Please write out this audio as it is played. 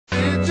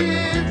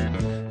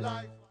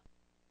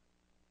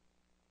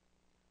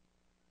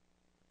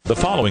The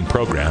following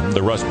program,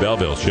 The Russ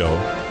Belville Show,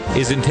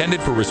 is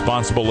intended for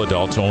responsible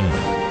adults only.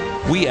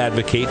 We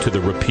advocate to the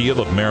repeal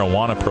of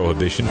marijuana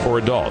prohibition for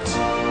adults.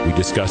 We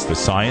discuss the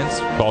science,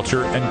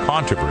 culture, and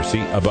controversy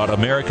about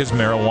America's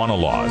marijuana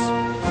laws.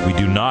 We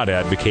do not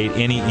advocate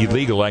any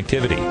illegal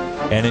activity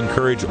and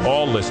encourage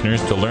all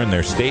listeners to learn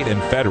their state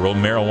and federal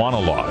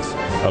marijuana laws.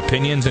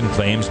 Opinions and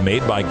claims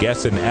made by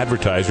guests and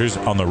advertisers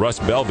on The Russ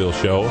Belville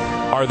Show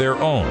are their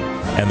own,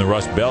 and The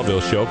Russ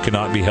Belville Show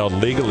cannot be held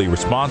legally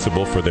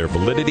responsible for their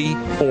validity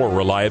or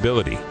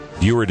reliability.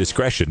 Viewer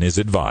discretion is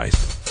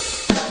advised.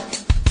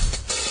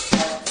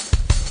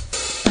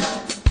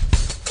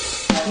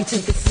 You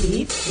take a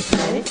seed, you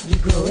plant it, you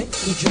grow it,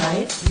 you dry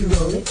it, you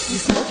roll it, you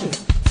smoke it.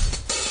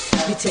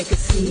 You take a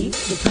seed,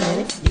 you plant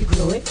it, you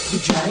grow it, you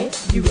dry it,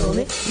 you roll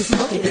it, you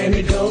smoke it, and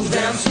it goes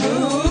down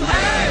smooth.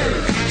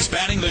 Hey!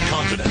 Spanning the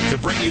continent to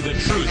bring you the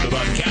truth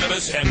about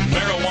cannabis and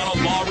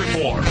marijuana law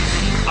reform.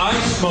 I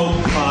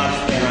smoke pot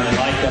and I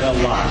like it a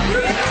lot.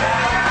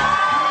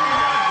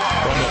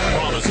 From the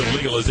promise of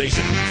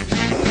legalization.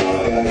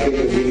 And I think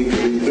that we need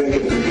to rethink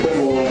and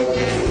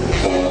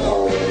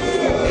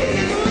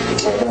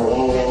decriminalize our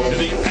marijuana laws. To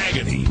the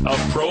agony of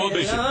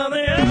prohibition.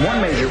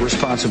 One major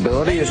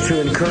responsibility is to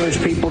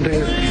encourage people to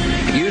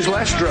use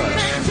less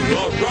drugs. The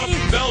Russ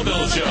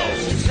Belville Show,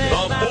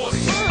 the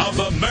voice of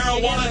the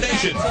marijuana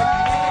nation.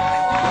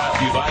 Brought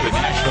to you by the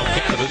National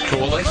Cannabis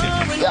Coalition.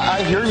 Yeah,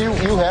 I hear you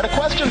had a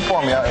question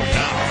for me. Now,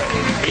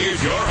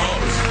 here's your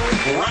host,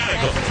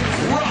 Radical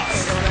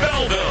Russ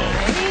Belville.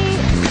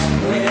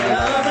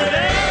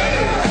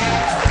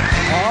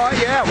 Oh,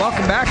 yeah.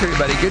 Welcome back,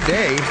 everybody. Good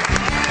day.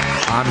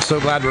 I'm so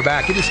glad we're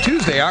back. It is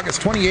Tuesday,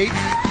 August 28th,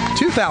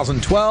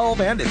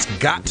 2012, and it's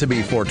got to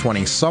be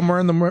 420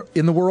 somewhere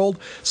in the world.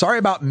 Sorry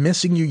about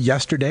missing you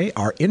yesterday.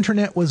 Our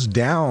internet was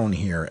down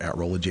here at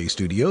Rolla J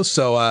Studios,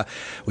 so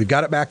we've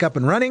got it back up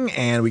and running,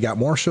 and we got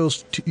more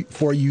shows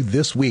for you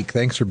this week.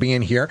 Thanks for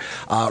being here.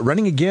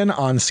 Running again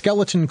on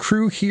Skeleton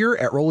Crew here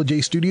at Rolla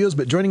J Studios,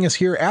 but joining us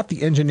here at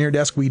the engineer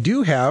desk, we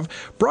do have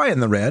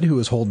Brian the Red, who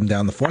is holding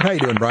down the fort. How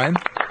you doing, Brian?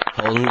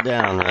 Holding it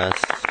down, Russ.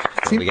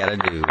 What we gotta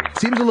do.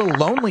 Seems a little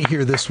lonely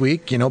here this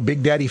week. You know,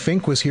 Big Daddy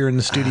Fink was here in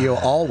the studio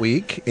all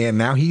week, and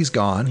now he's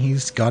gone.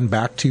 He's gone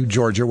back to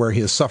Georgia, where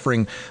he is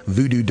suffering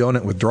voodoo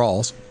donut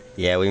withdrawals.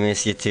 Yeah, we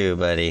miss you too,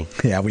 buddy.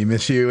 Yeah, we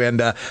miss you. And,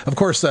 of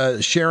course,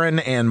 Sharon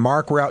and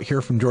Mark were out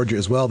here from Georgia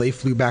as well. They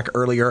flew back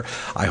earlier.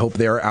 I hope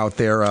they're out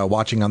there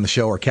watching on the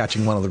show or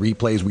catching one of the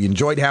replays. We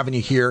enjoyed having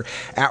you here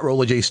at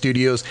Rolla J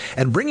Studios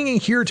and bringing you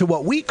here to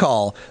what we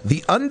call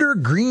the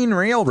Undergreen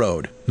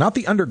Railroad. Not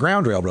the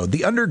Underground Railroad, the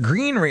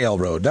Undergreen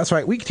Railroad. That's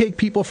right. We take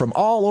people from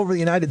all over the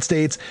United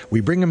States. We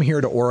bring them here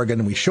to Oregon,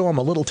 and we show them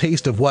a little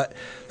taste of what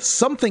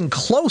something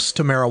close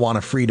to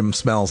marijuana freedom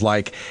smells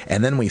like,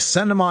 and then we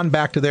send them on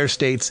back to their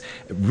states,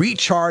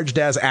 recharged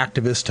as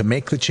activists to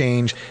make the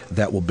change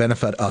that will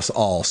benefit us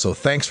all. So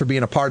thanks for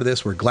being a part of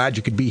this. We're glad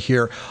you could be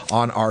here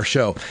on our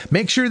show.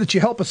 Make sure that you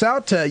help us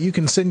out. You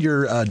can send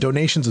your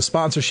donations of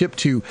sponsorship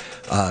to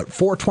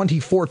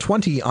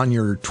 420-420 on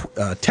your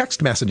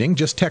text messaging.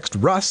 Just text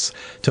Russ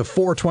to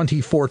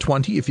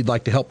 420-420 if you'd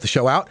like to help the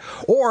show out,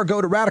 or go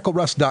to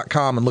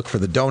radicalruss.com and look for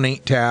the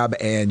donate tab,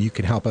 and you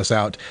can help us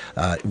out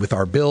with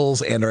our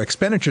bills and our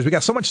expenditures. We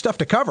got so much stuff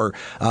to cover.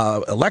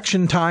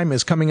 Election time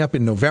is coming up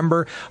in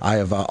November. I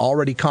have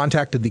already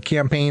contacted the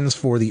campaigns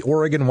for the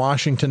Oregon,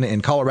 Washington,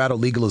 and Colorado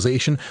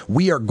legalization.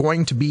 We are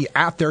going to be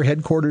at their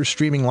headquarters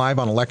streaming live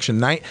on election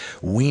night.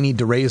 We need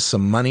to raise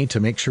some money to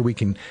make sure we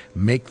can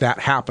make that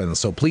happen.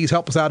 So please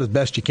help us out as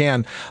best you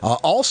can.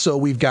 Also,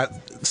 we've got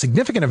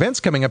significant events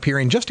coming up here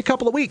in just a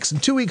couple of weeks. In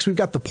 2 weeks, we've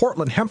got the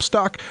Portland Hemp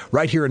Stock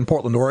right here in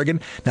Portland,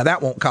 Oregon. Now,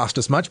 that won't cost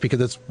us much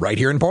because it's right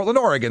here in Portland,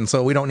 Oregon,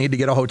 so we don't need to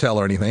get a hotel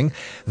or anything.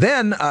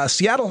 Then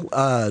Seattle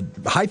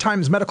High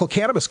Times Medical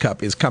Cannabis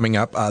Cup is coming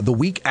up the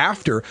week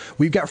after.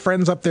 We've got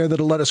friends up there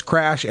that'll let us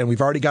crash, and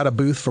we've already got a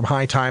booth from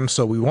High Times,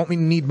 so we won't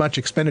need much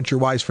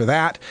expenditure-wise for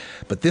that.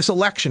 But this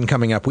election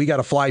coming up, we got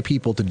to fly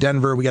people to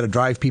Denver. We got to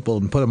drive people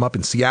and put them up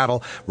in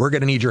Seattle. We're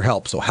going to need your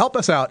help, so help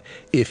us out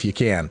if you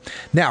can.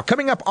 Now,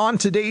 coming up on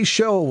today's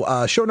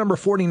show, show number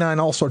 49,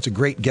 all sorts of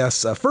great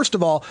guests. First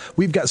of all,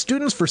 we've got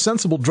Students for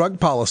Sensible Drug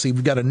Policy.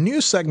 We've got a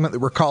new segment that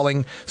we're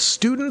calling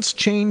Students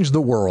Change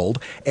the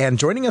World. And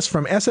joining us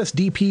from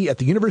SSDP at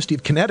the University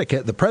of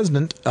Connecticut, the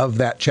president of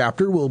that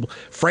chapter,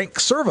 Frank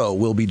Cervo,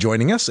 will be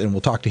joining us, and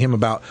we'll talk to him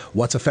about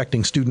what's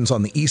affecting students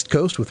on the East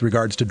Coast with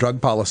regards to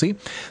drug policy.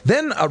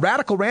 Then a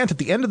radical rant at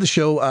the end of the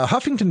show.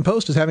 Huffington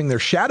Post is having their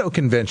shadow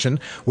convention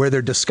where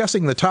they're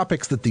discussing the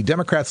topics that the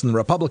Democrats and the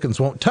Republicans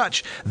won't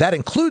touch. That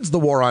includes the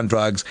war on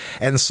drugs.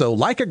 And so,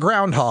 like a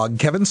Groundhog,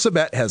 Kevin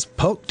Sabet has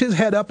poked his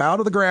head up out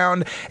of the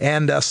ground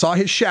and saw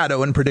his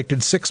shadow and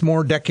predicted 6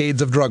 more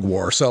decades of drug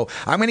war. So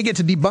I'm going to get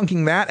to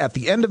debunking that at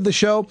the end of the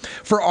show.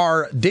 For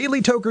our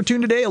daily Toker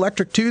Tune today,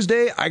 Electric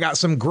Tuesday, I got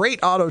some great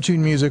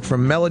auto-tune music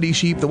from Melody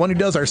Sheep, the one who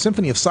does our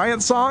Symphony of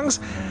Science songs.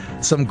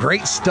 Some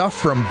great stuff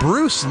from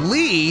Bruce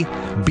Lee.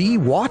 Be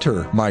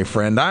water, my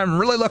friend. I'm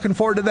really looking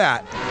forward to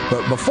that.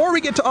 But before we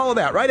get to all of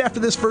that, right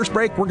after this first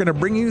break, we're going to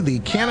bring you the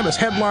cannabis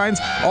headlines,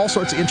 all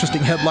sorts of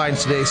interesting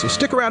headlines today. So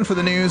stick around for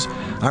the news.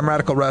 I'm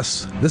Radical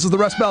Russ. This is the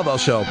Russ Belville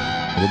Show.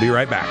 We'll be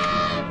right back.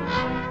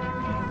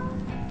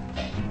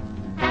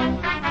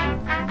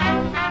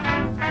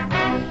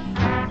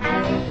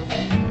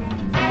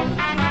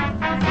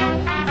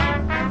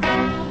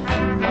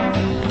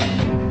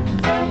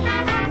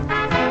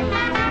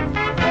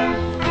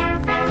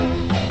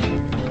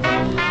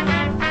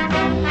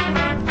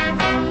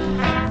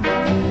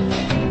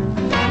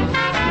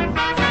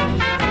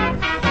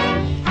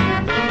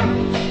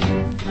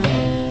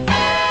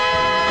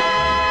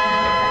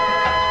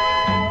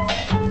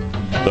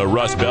 The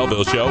Russ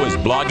Belville Show is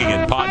blogging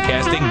and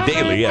podcasting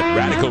daily at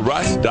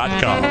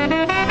radicalruss.com.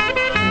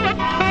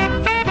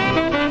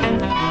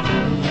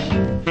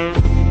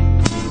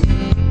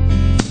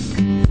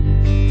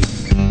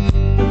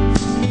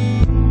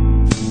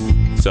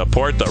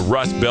 Support the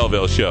Russ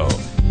Belville Show.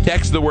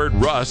 Text the word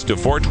Russ to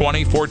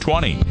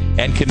 420-420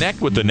 and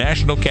connect with the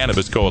National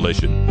Cannabis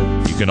Coalition.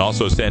 You can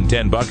also send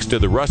 $10 to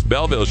the Russ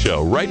Belville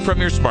Show right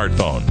from your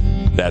smartphone.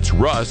 That's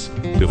Russ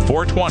to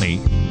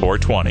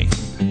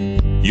 420-420.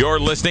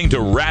 You're listening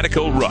to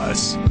Radical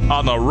Russ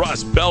on the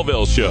Russ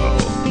Belville Show.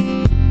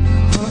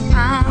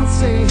 I'll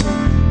say,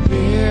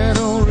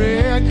 little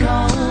red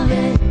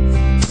Corvette,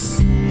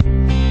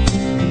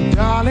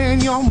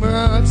 darling, your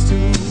mud's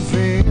too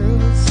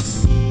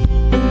fast.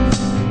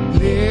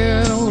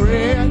 Little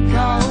red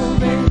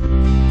Corvette,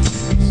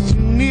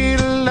 you need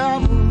a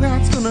lover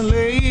that's gonna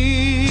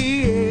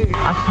lay.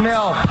 I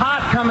smell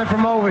pot coming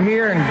from over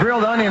here and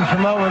grilled onions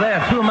from over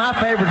there. 2 of my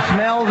favorite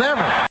smells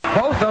ever.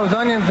 Both those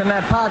onions and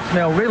that pot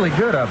smell really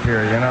good up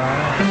here, you know.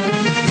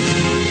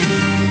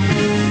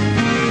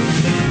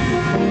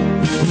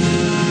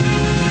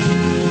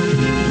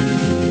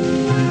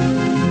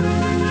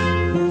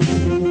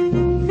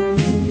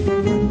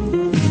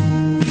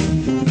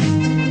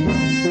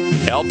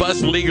 Help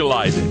us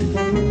legalize it.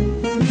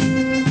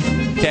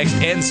 Text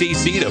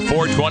NCC to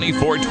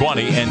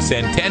 420-420 and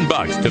send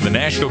 $10 to the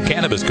National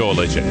Cannabis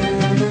Coalition.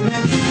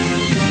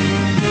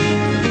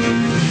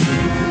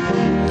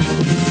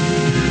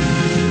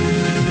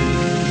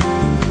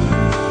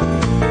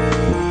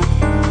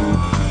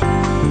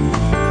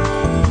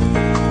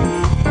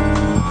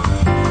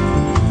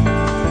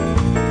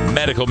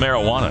 Medical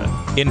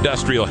marijuana,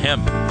 industrial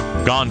hemp,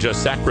 ganja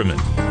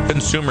sacrament,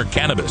 consumer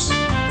cannabis.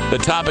 The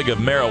topic of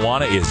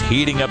marijuana is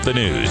heating up the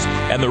news,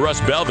 and the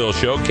Russ Belville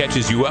Show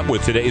catches you up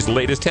with today's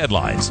latest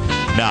headlines.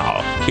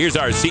 Now, here's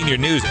our senior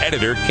news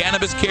editor,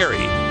 Cannabis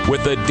Carey,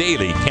 with the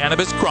Daily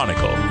Cannabis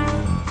Chronicle.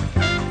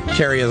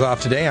 Carrie is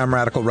off today. I'm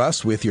Radical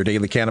Russ with your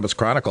Daily Cannabis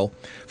Chronicle.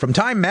 From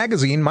Time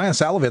Magazine, Maya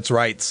Salovitz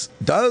writes,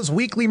 does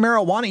weekly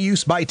marijuana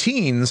use by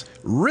teens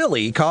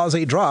really cause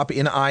a drop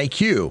in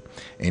IQ?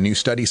 A new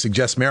study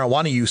suggests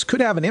marijuana use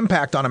could have an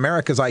impact on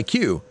America's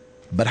IQ.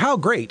 But how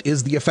great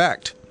is the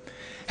effect?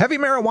 Heavy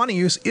marijuana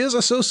use is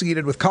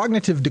associated with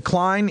cognitive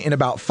decline in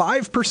about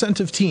 5%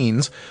 of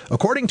teens,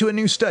 according to a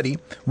new study,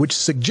 which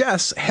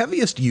suggests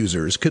heaviest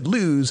users could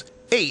lose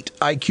 8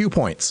 IQ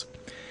points.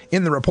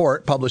 In the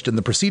report, published in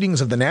the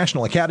Proceedings of the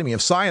National Academy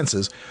of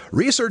Sciences,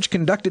 research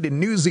conducted in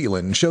New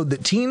Zealand showed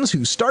that teens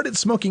who started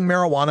smoking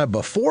marijuana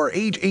before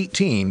age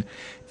 18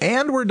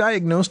 and were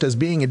diagnosed as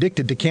being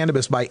addicted to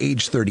cannabis by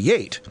age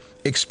 38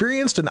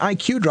 experienced an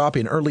IQ drop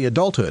in early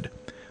adulthood.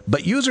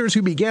 But users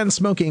who began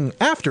smoking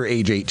after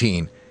age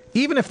 18,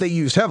 even if they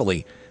used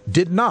heavily,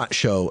 did not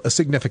show a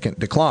significant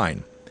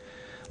decline.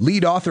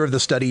 Lead author of the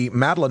study,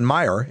 Madeline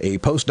Meyer, a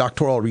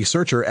postdoctoral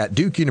researcher at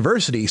Duke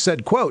University,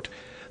 said, quote,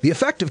 the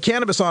effect of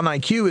cannabis on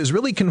IQ is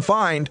really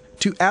confined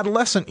to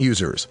adolescent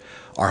users.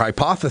 Our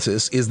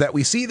hypothesis is that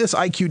we see this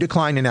IQ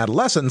decline in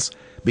adolescence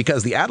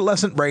because the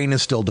adolescent brain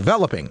is still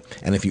developing,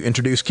 and if you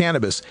introduce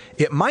cannabis,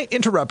 it might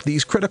interrupt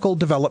these critical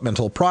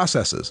developmental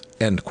processes,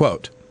 end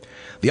quote.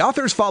 The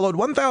authors followed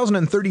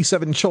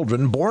 1,037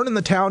 children born in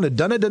the town of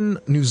Dunedin,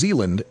 New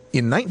Zealand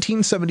in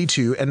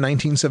 1972 and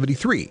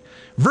 1973,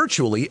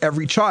 virtually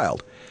every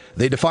child.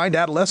 They defined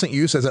adolescent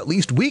use as at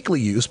least weekly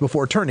use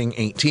before turning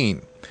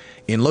 18.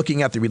 In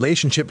looking at the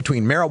relationship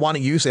between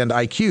marijuana use and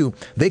IQ,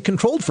 they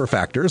controlled for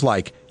factors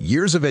like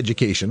years of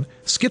education,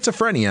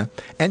 schizophrenia,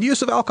 and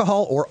use of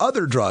alcohol or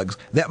other drugs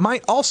that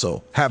might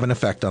also have an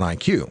effect on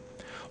IQ.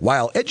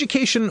 While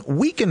education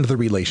weakened the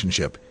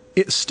relationship,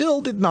 it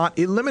still did not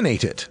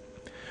eliminate it.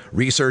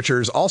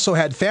 Researchers also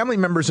had family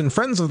members and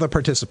friends of the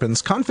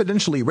participants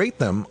confidentially rate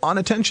them on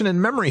attention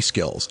and memory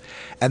skills,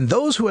 and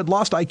those who had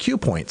lost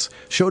IQ points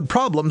showed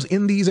problems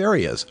in these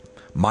areas.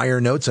 Meyer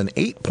notes an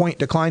 8-point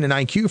decline in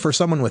IQ for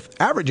someone with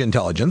average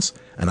intelligence,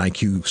 an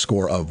IQ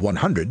score of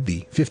 100,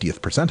 the 50th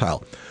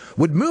percentile,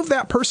 would move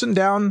that person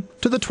down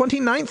to the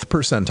 29th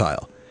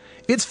percentile.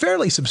 It's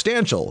fairly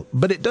substantial,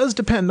 but it does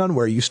depend on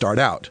where you start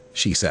out,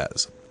 she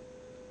says.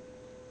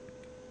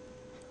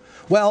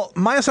 Well,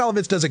 Maya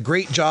Salovitz does a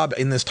great job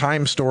in this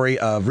Time story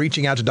of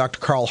reaching out to Dr.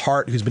 Carl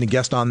Hart, who's been a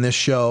guest on this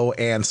show,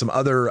 and some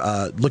other,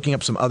 looking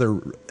up some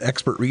other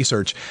expert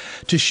research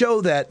to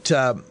show that,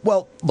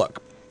 well,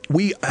 look,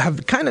 we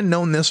have kind of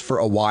known this for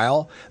a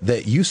while,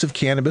 that use of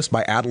cannabis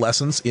by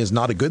adolescents is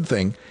not a good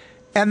thing.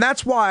 And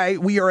that's why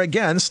we are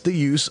against the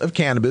use of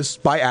cannabis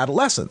by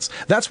adolescents.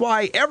 That's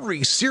why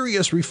every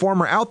serious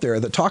reformer out there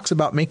that talks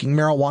about making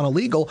marijuana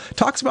legal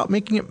talks about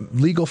making it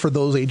legal for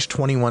those aged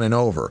 21 and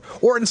over,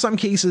 or in some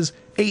cases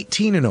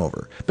 18 and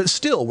over. But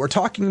still, we're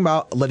talking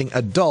about letting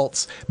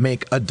adults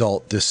make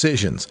adult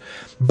decisions.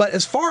 But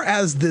as far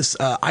as this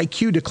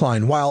IQ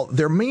decline, while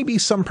there may be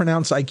some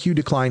pronounced IQ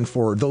decline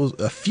for those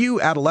a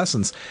few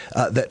adolescents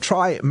that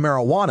try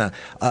marijuana,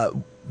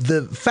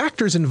 the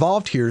factors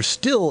involved here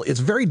still,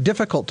 it's very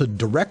difficult to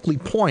directly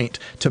point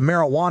to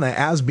marijuana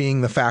as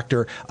being the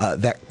factor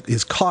that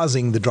is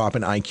causing the drop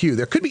in IQ.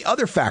 There could be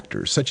other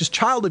factors, such as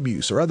child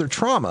abuse or other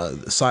trauma,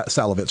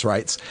 Salovitz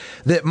writes,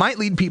 that might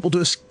lead people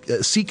to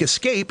seek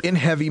escape in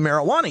heavy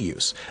marijuana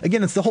use.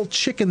 Again, it's the whole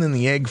chicken and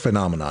the egg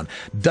phenomenon.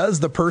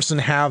 Does the person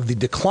have the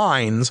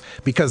declines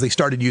because they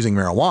started using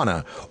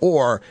marijuana,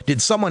 or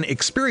did someone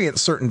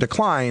experience certain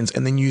declines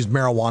and then use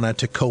marijuana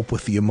to cope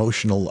with the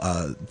emotional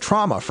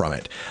trauma from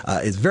it?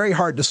 It's very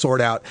hard to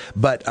sort out,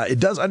 but it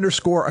does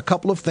underscore a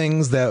couple of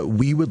things that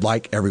we would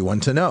like everyone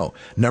to know.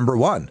 Number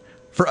one,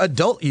 for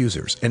adult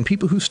users and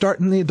people who start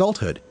in the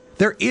adulthood,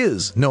 there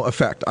is no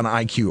effect on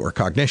IQ or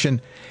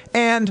cognition,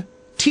 and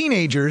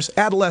teenagers,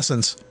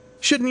 adolescents,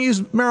 shouldn't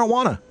use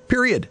marijuana,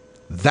 period.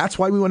 That's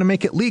why we want to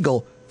make it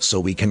legal, so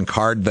we can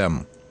card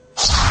them.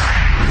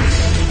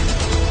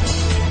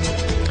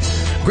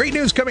 Great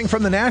news coming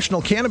from the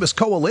National Cannabis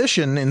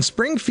Coalition in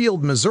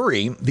Springfield,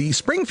 Missouri. The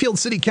Springfield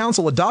City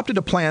Council adopted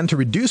a plan to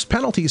reduce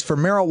penalties for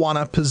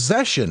marijuana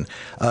possession.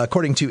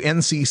 According to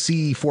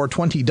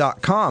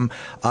NCC420.com,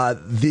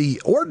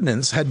 the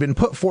ordinance had been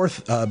put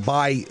forth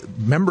by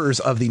members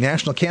of the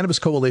National Cannabis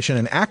Coalition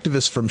and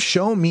activists from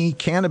Show Me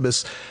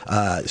Cannabis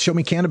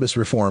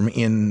Reform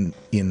in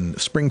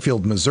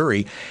Springfield,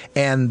 Missouri.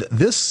 And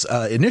this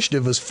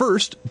initiative was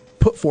first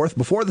put forth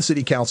before the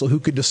city council, who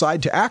could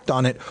decide to act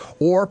on it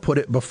or put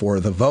it before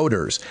the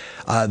voters.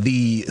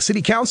 The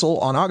city council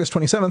on August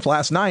 27th,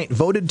 last night,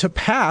 voted to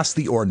pass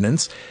the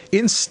ordinance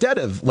instead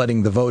of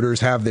letting the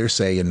voters have their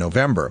say in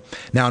November.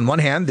 Now, on one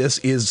hand, this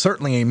is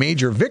certainly a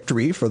major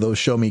victory for those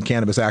Show Me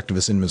Cannabis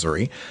activists in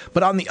Missouri.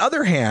 But on the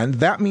other hand,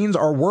 that means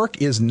our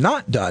work is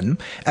not done,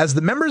 as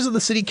the members of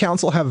the city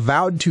council have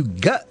vowed to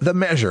gut the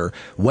measure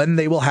when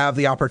they will have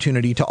the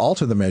opportunity to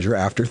alter the measure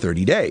after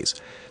 30 days.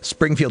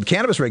 Springfield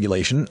Cannabis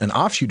Regulation, an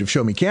offshoot of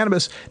Show Me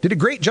Cannabis, did a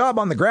great job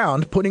on the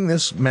ground putting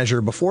this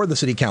measure before the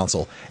city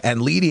council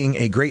and leading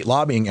a great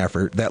lobbying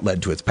effort that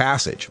led to its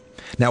passage.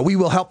 Now, we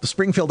will help the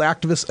Springfield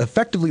activists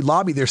effectively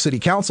lobby their city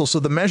council so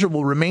the measure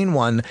will remain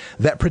one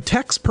that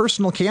protects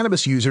personal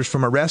cannabis users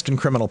from arrest and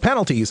criminal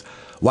penalties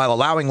while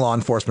allowing law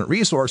enforcement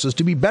resources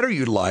to be better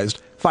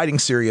utilized fighting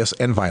serious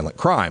and violent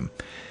crime.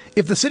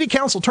 If the city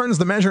council turns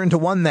the measure into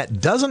one that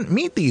doesn't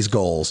meet these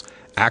goals,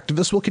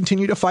 activists will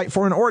continue to fight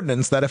for an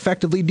ordinance that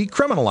effectively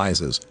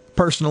decriminalizes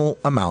personal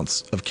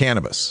amounts of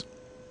cannabis.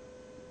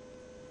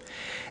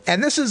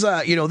 And this is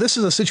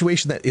a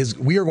situation that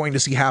we are going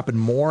to see happen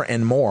more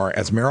and more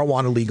as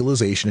marijuana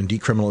legalization and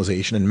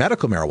decriminalization and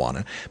medical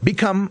marijuana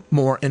become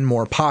more and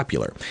more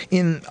popular.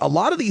 In a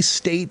lot of these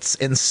states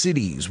and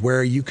cities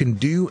where you can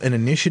do an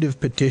initiative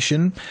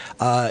petition,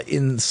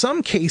 in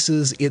some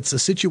cases it's a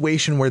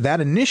situation where that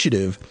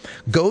initiative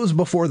goes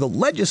before the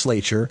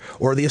legislature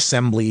or the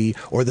assembly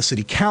or the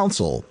city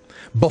council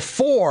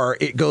before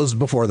it goes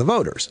before the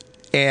voters.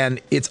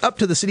 And it's up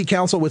to the city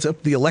council, it's up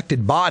to the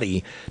elected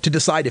body to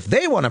decide if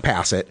they want to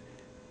pass it.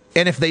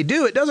 And if they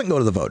do, it doesn't go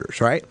to the voters,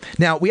 right?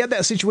 Now, we had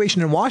that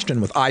situation in Washington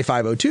with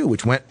I-502,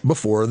 which went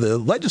before the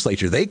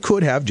legislature. They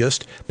could have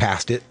just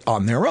passed it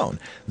on their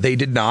own. They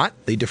did not.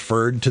 They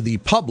deferred to the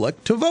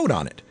public to vote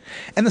on it.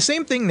 And the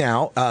same thing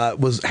now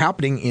was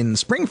happening in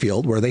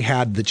Springfield, where they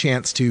had the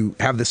chance to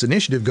have this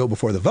initiative go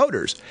before the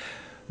voters.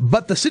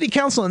 But the city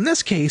council in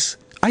this case,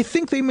 I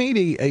think they made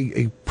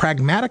a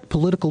pragmatic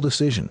political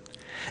decision.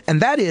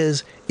 And that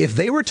is, if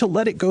they were to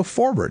let it go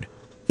forward,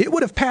 it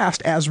would have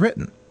passed as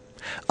written.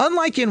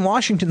 Unlike in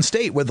Washington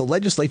state, where the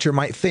legislature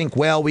might think,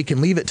 well, we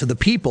can leave it to the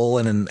people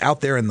and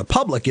out there in the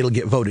public, it'll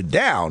get voted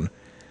down.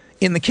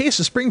 In the case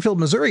of Springfield,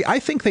 Missouri, I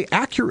think they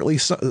accurately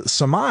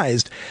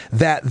surmised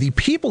that the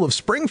people of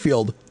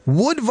Springfield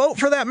would vote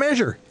for that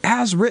measure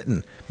as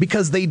written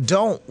because they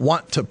don't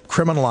want to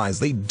criminalize,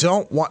 they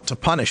don't want to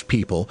punish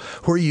people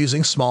who are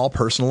using small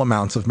personal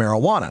amounts of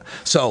marijuana.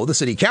 So the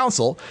city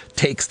council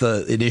takes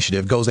the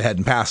initiative, goes ahead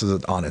and passes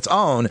it on its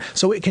own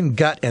so it can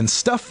gut and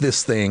stuff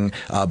this thing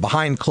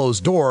behind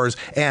closed doors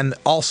and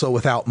also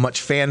without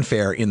much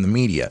fanfare in the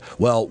media.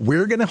 Well,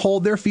 we're going to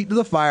hold their feet to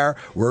the fire.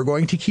 We're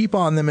going to keep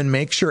on them and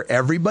make sure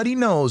everybody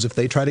knows if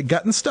they try to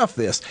gut and stuff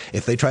this,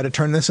 if they try to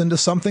turn this into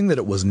something that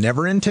it was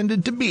never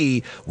intended to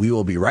be, we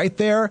will be right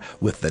there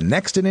with the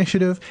next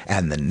initiative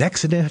and the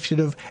next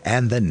initiative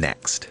and the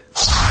next.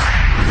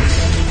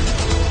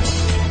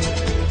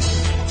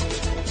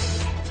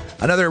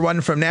 Another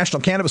one from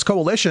National Cannabis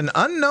Coalition.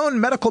 Unknown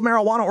medical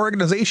marijuana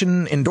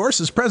organization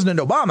endorses President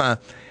Obama,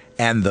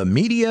 and the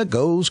media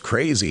goes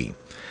crazy.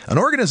 An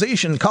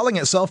organization calling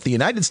itself the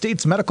United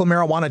States Medical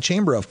Marijuana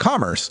Chamber of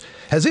Commerce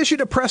has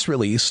issued a press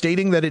release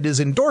stating that it is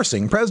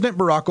endorsing President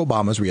Barack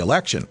Obama's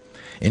re-election.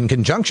 In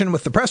conjunction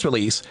with the press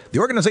release, the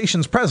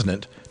organization's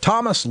president,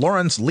 Thomas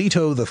Lawrence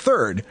Leto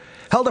III,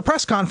 held a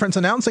press conference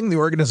announcing the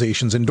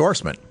organization's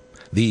endorsement.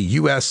 The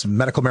U.S.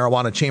 Medical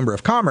Marijuana Chamber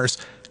of Commerce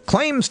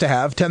claims to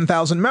have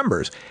 10,000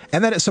 members,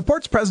 and that it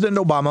supports President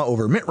Obama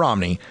over Mitt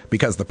Romney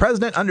because the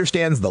president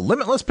understands the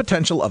limitless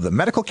potential of the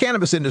medical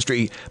cannabis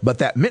industry, but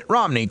that Mitt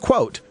Romney,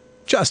 quote,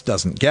 just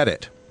doesn't get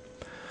it.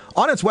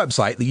 On its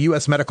website, the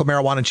U.S. Medical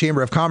Marijuana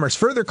Chamber of Commerce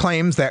further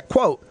claims that,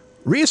 quote,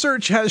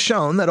 research has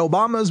shown that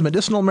Obama's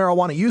medicinal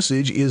marijuana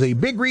usage is a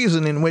big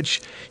reason in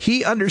which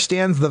he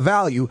understands the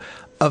value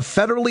of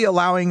federally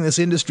allowing this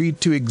industry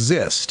to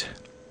exist.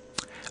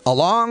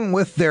 Along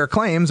with their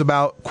claims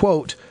about,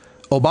 quote,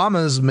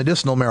 Obama's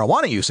medicinal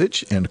marijuana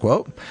usage, end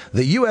quote,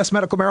 the U.S.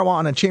 Medical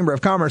Marijuana Chamber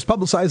of Commerce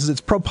publicizes its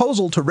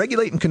proposal to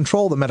regulate and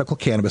control the medical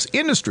cannabis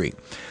industry.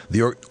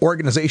 The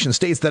organization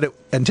states that it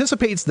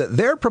anticipates that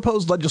their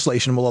proposed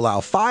legislation will allow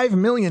 5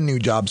 million new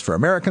jobs for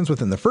Americans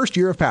within the first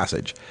year of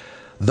passage.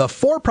 The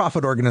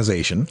for-profit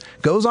organization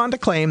goes on to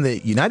claim the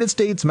United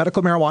States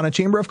Medical Marijuana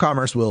Chamber of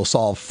Commerce will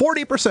solve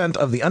 40%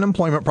 of the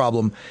unemployment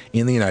problem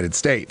in the United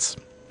States.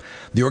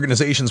 The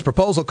organization's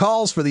proposal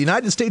calls for the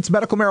United States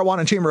Medical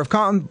Marijuana Chamber of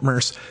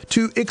Commerce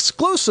to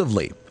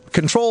exclusively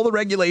control the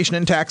regulation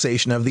and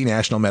taxation of the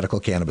national medical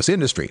cannabis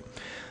industry.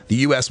 The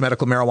U.S.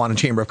 Medical Marijuana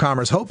Chamber of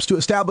Commerce hopes to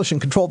establish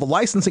and control the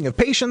licensing of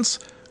patients,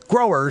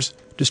 growers,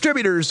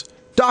 distributors,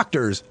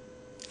 doctors,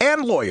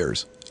 and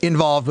lawyers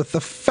involved with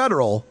the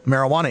federal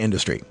marijuana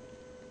industry.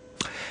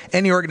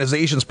 Any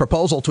organization's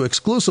proposal to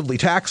exclusively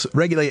tax,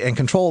 regulate, and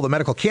control the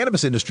medical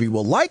cannabis industry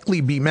will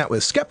likely be met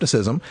with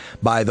skepticism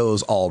by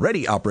those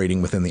already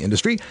operating within the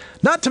industry,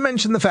 not to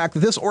mention the fact that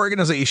this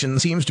organization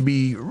seems to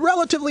be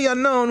relatively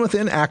unknown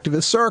within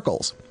activist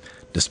circles.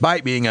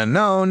 Despite being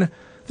unknown,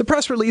 the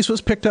press release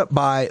was picked up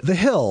by The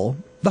Hill,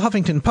 The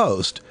Huffington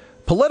Post,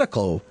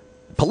 Politico,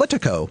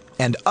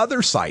 and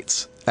other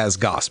sites as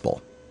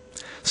gospel.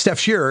 Steph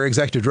Shearer,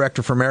 Executive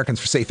Director for Americans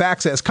for Safe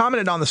Access,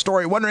 commented on the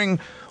story, wondering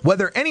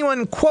whether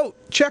anyone, quote,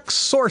 checks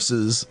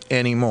sources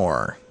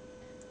anymore.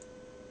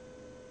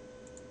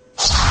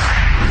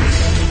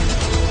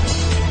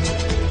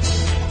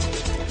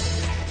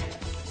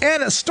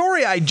 And a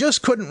story I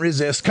just couldn't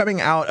resist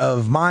coming out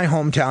of my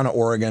hometown of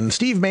Oregon.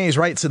 Steve Mays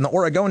writes in the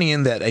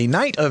Oregonian that a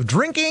night of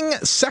drinking,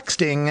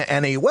 sexting,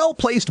 and a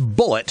well-placed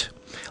bullet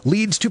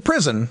leads to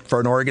prison for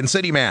an Oregon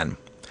City man.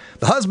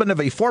 The husband of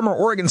a former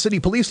Oregon City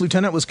police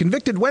lieutenant was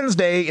convicted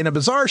Wednesday in a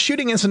bizarre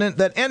shooting incident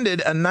that ended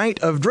a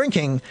night of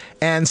drinking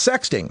and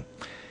sexting.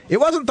 It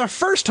wasn't the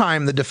first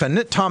time the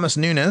defendant, Thomas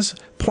Nunes,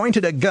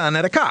 pointed a gun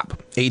at a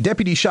cop. A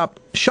deputy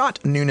shot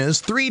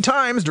Nunes 3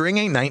 times during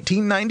a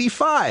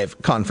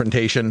 1995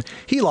 confrontation.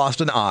 He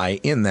lost an eye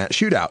in that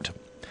shootout.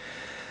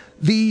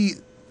 The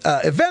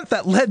event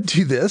that led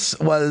to this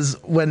was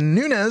when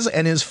Nunes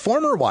and his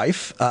former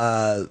wife,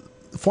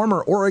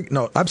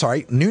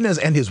 Nunes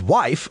and his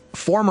wife,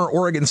 former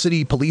Oregon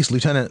City Police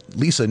Lieutenant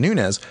Lisa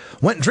Nunes,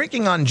 went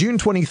drinking on June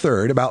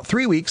 23rd, about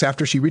 3 weeks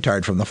after she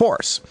retired from the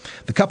force.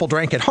 The couple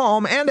drank at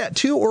home and at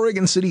 2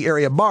 Oregon City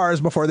area bars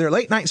before their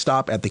late-night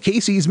stop at the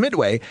Casey's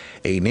Midway,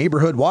 a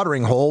neighborhood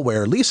watering hole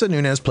where Lisa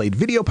Nunes played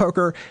video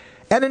poker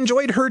and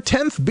enjoyed her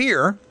 10th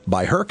beer,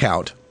 by her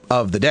count,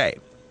 of the day.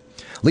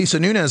 Lisa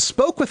Nunes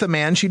spoke with a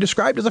man she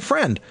described as a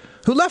friend,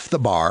 who left the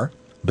bar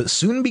but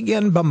soon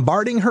began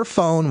bombarding her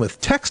phone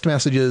with text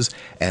messages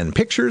and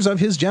pictures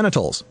of his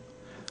genitals.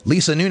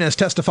 Lisa Nunes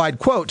testified,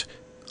 quote,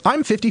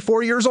 I'm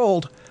 54 years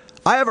old.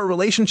 I have a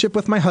relationship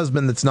with my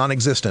husband that's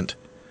non-existent.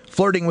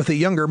 Flirting with a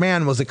younger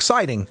man was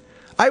exciting.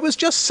 I was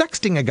just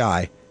sexting a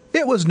guy.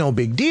 It was no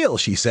big deal,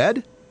 she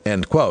said,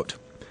 end quote.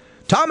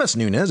 Thomas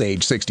Nunes,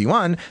 age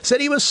 61,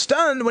 said he was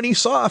stunned when he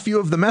saw a few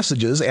of the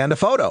messages and a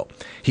photo.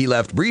 He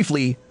left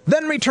briefly,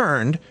 then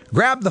returned,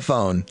 grabbed the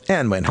phone,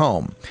 and went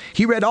home.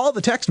 He read all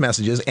the text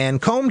messages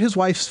and combed his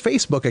wife's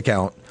Facebook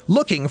account,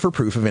 looking for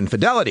proof of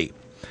infidelity.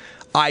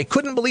 I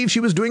couldn't believe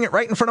she was doing it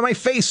right in front of my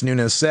face,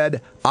 Nunes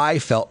said. I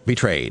felt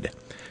betrayed.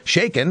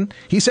 Shaken,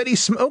 he said he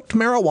smoked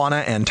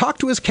marijuana and talked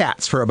to his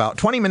cats for about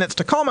 20 minutes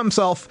to calm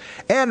himself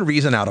and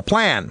reason out a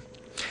plan.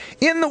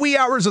 In the wee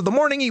hours of the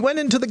morning, he went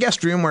into the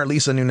guest room where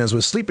Lisa Nunez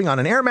was sleeping on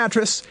an air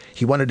mattress.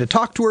 He wanted to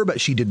talk to her,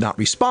 but she did not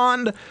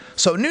respond.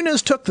 So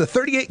Nunez took the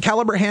 .38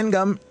 caliber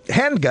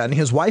handgun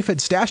his wife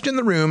had stashed in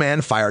the room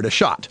and fired a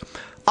shot.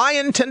 I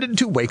intended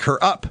to wake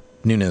her up,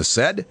 Nunez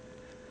said.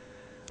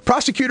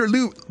 Prosecutor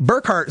Lou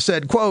Burkhart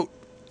said, quote,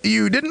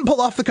 "You didn't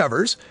pull off the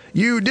covers.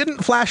 You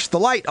didn't flash the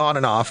light on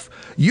and off.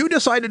 You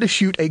decided to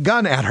shoot a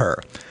gun at her.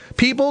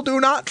 People do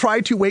not try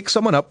to wake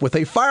someone up with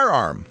a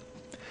firearm."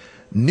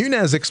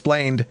 Nunez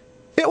explained,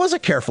 "It was a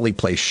carefully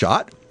placed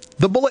shot.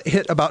 The bullet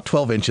hit about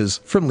 12 inches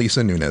from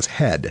Lisa Nunez's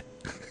head."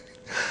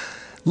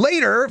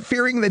 Later,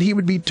 fearing that he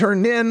would be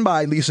turned in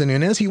by Lisa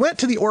Nunez, he went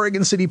to the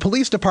Oregon City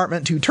Police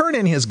Department to turn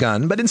in his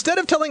gun, but instead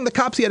of telling the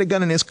cops he had a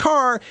gun in his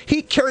car,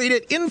 he carried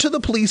it into the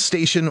police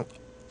station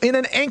in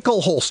an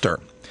ankle holster.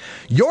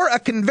 "You're a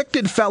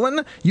convicted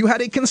felon. You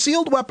had a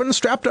concealed weapon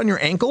strapped on your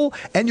ankle,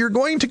 and you're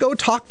going to go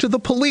talk to the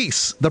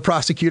police?" the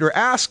prosecutor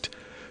asked.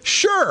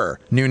 "Sure,"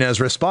 Nunez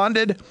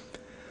responded.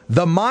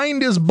 "The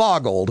mind is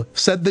boggled,"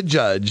 said the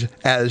judge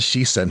as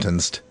she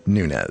sentenced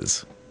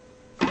Nunez.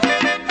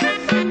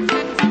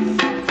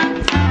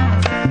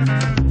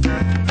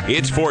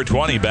 It's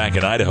 420 back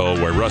in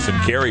Idaho, where Russ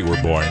and Carrie were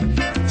born.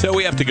 So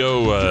we have to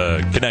go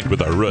connect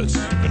with our Russ.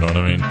 You know what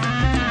I mean?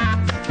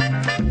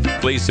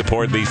 Please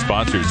support these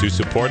sponsors who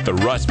support the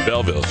Russ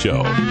Belville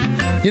Show.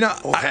 You know,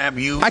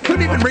 I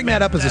couldn't even bring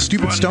that up as a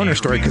stupid stoner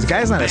story because the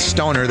guy's not a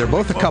stoner. They're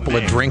both a couple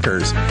of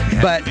drinkers.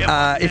 But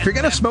if you're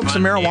going to smoke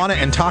some marijuana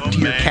and talk to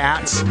your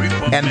cats,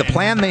 and the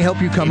plan they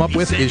help you come up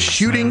with is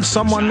shooting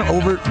someone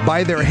over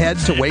by their head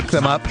to wake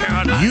them up,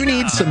 you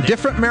need some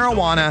different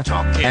marijuana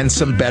and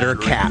some better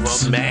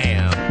cats.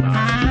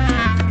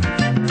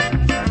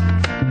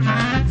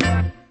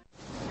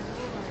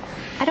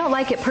 I don't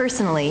like it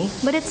personally,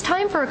 but it's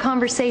time for a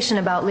conversation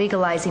about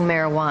legalizing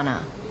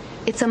marijuana.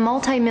 It's a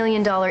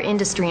multi-million-dollar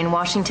industry in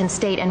Washington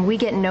state and we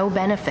get no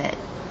benefit.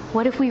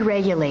 What if we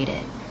regulate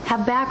it?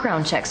 Have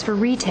background checks for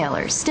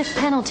retailers, stiff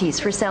penalties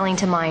for selling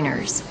to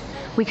minors.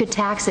 We could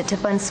tax it to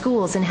fund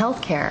schools and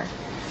health care.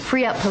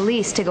 Free up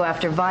police to go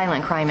after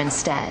violent crime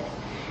instead.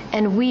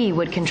 And we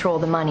would control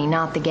the money,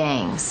 not the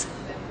gangs.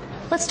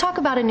 Let's talk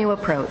about a new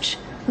approach,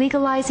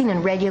 legalizing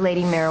and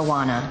regulating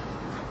marijuana.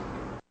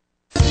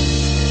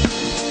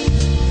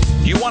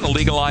 You want to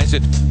legalize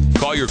it?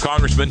 Call your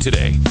congressman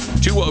today.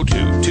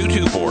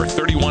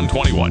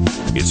 202-224-3121.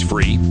 It's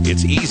free,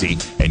 it's easy,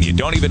 and you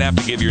don't even have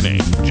to give your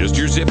name, just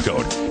your zip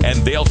code,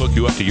 and they'll hook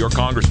you up to your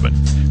congressman.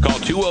 Call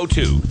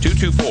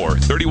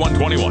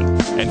 202-224-3121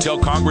 and tell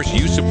Congress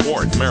you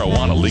support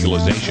marijuana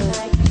legalization.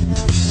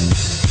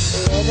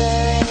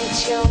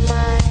 Liberate your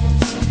mind.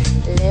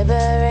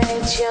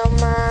 Liberate your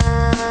mind.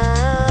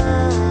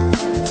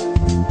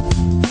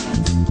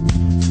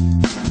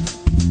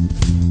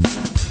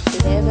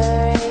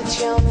 Liberate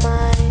your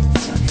mind,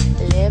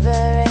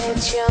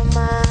 liberate your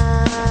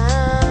mind.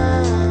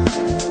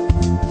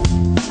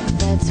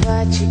 That's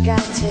what you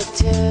got to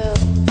do.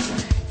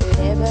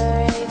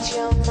 Liberate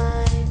your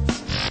mind.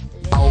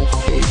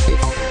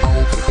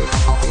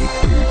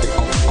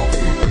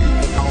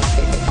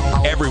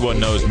 Everyone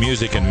knows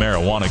music and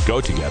marijuana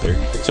go together,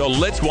 so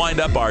let's wind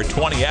up our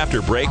 20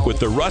 after break with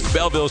the Russ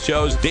Belville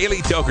Show's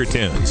Daily Toker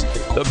Tunes,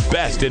 the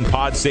best in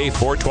pod-safe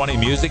 420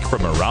 music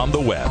from around the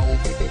web.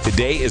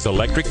 Today is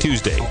Electric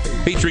Tuesday,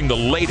 featuring the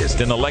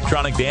latest in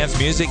electronic dance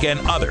music and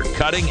other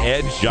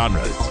cutting-edge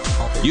genres.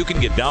 You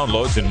can get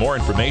downloads and more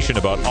information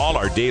about all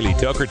our Daily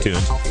Toker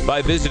Tunes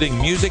by visiting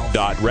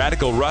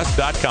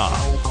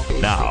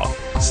music.radicalruss.com. Now,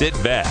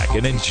 sit back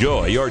and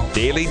enjoy your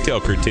Daily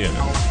Toker Tune.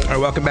 All right,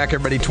 welcome back,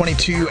 everybody.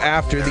 22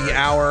 after the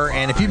hour.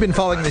 And if you've been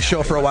following the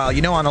show for a while,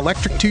 you know on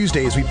Electric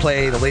Tuesdays, we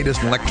play the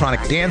latest in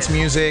electronic dance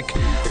music,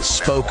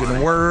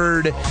 spoken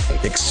word,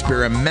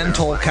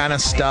 experimental kind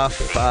of stuff,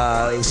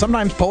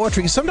 sometimes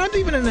poetry, sometimes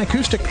even an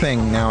acoustic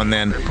thing now and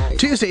then.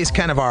 Tuesday is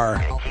kind of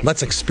our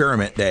Let's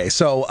Experiment Day.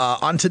 So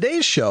on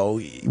today's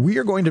show, we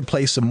are going to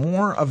play some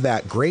more of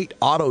that great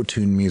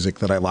auto-tune music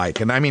that I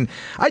like. And I mean,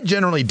 I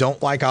generally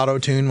don't like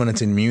auto-tune when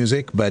it's in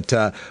music, but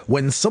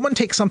when someone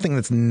takes something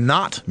that's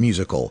not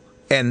musical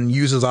and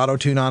uses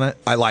auto-tune on it,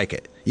 I like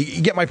it.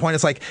 You get my point?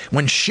 It's like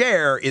when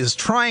Cher is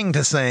trying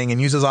to sing and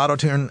uses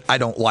auto-tune, I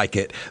don't like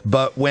it.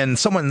 But when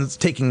someone's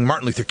taking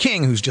Martin Luther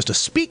King, who's just a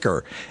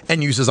speaker,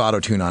 and uses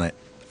auto-tune on it,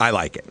 I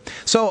like it.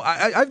 So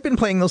I've been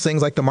playing those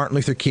things like the Martin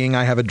Luther King,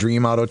 I Have a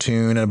Dream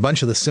auto-tune, and a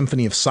bunch of the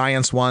Symphony of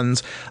Science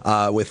ones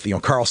with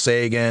Carl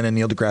Sagan and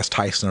Neil deGrasse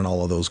Tyson and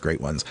all of those great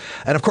ones.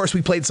 And of course,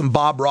 we played some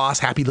Bob Ross,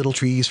 Happy Little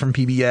Trees from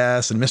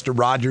PBS, and Mr.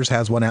 Rogers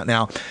has one out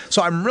now.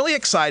 So I'm really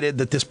excited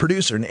that this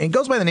producer, and it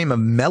goes by the name of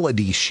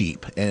Melody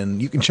Sheep,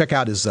 and you can check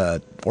out his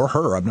or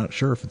her. I'm not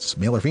sure if it's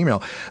male or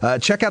female.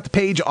 Check out the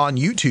page on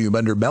YouTube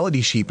under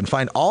Melody Sheep and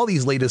find all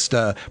these latest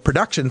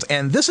productions.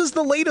 And this is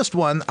the latest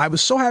one. I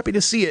was so happy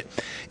to see it.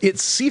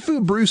 It's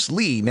Sifu Bruce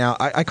Lee. Now,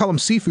 I call him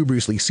Sifu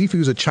Bruce Lee. Sifu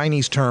is a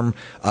Chinese term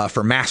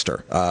for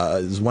master,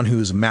 is one who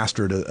has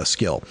mastered a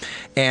skill.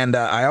 And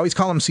I always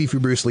call him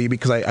Sifu Bruce Lee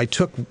because I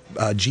took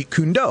Jeet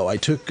Kune Do. I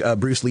took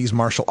Bruce Lee's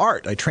martial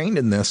art. I trained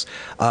in this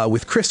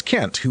with Chris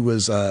Kent, who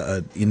was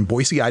in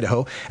Boise,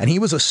 Idaho, and he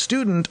was a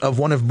student of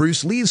one of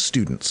Bruce Lee's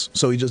students.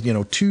 So he just,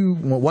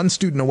 one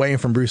student away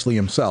from Bruce Lee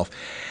himself.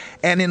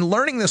 And in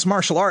learning this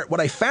martial art, what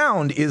I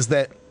found is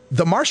that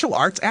the martial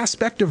arts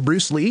aspect of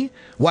Bruce Lee,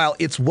 while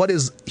it's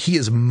he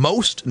is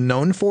most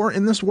known for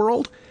in this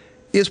world,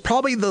 is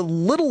probably the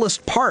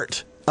littlest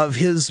part of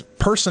his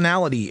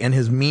personality and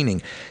his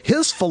meaning.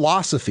 His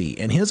philosophy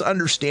and his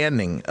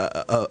understanding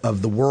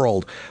of the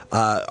world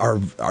are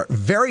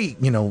very,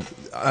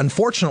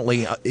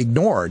 unfortunately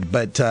ignored.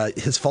 But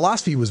his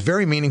philosophy was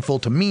very meaningful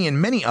to me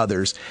and many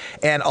others.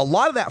 And a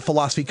lot of that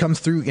philosophy comes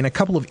through in a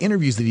couple of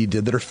interviews that he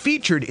did that are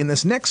featured in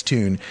this next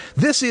tune.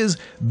 This is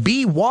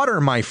Be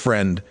Water, My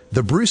Friend,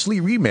 the Bruce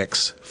Lee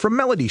remix from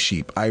Melody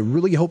Sheep. I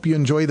really hope you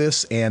enjoy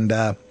this, and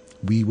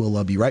we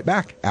will be right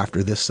back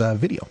after this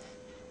video.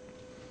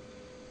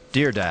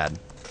 Dear Dad,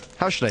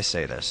 how should I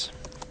say this?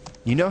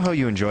 You know how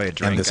you enjoy a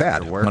drink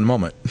after work? One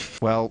moment.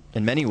 Well,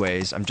 in many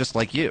ways, I'm just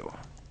like you.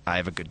 I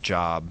have a good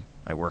job,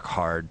 I work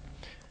hard,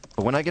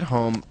 but when I get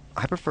home,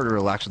 I prefer to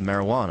relax with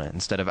marijuana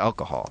instead of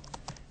alcohol.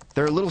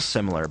 They're a little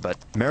similar, but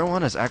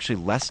marijuana is actually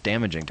less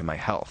damaging to my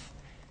health,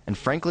 and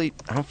frankly,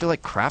 I don't feel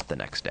like crap the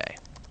next day.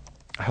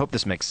 I hope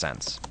this makes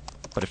sense,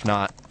 but if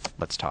not,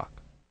 let's talk.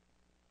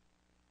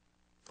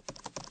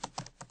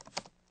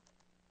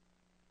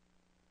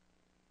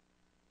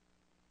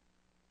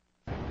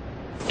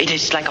 It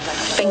is like a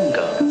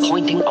finger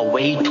pointing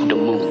away to the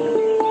moon.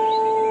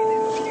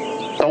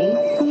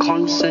 Don't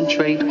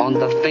concentrate on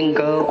the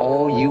finger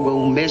or you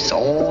will miss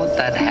all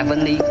that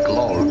heavenly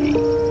glory.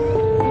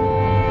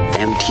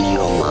 Empty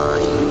your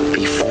mind,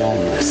 be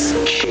formless,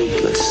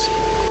 shapeless,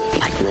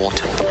 like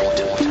water,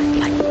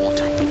 like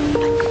water,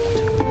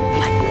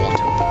 like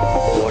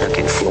water. Water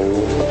can flow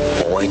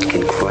or it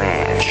can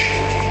crash.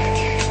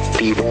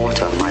 Be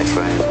water, my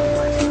friend.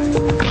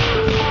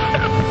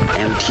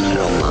 Empty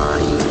your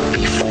mind,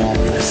 be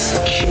formless,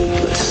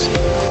 shapeless,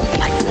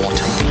 like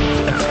water.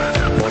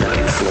 Water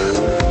can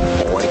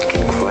flow, or it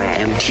can crash.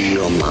 Empty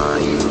your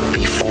mind,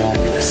 be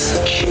formless,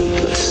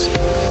 shapeless,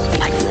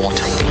 like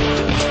water.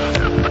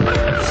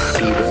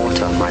 Be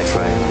water, my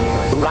friend.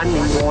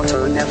 Running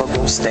water never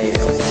goes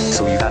stale,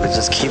 so you gotta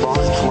just keep on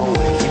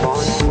flowing, keep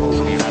on flowing.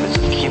 So you gotta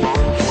just keep on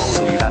flowing,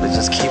 so you gotta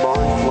just keep on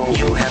flowing.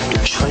 You have to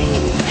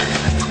train.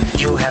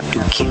 You have to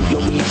keep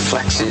your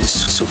reflexes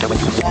so that when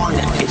you want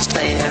it, it's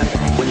there.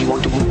 When you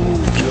want to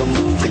move, you're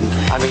moving.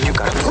 I mean, you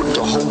gotta put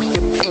the whole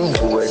hip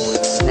into it.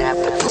 Snap,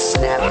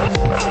 snap,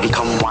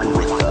 become one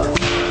with the.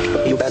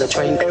 You better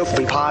train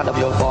every part of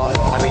your body.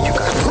 I mean, you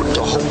gotta put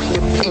the whole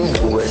hip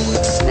into it.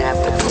 Snap,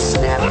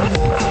 snap.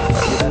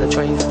 You better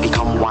train,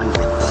 become one with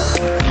the.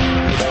 You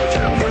better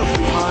train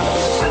every part of your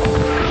body.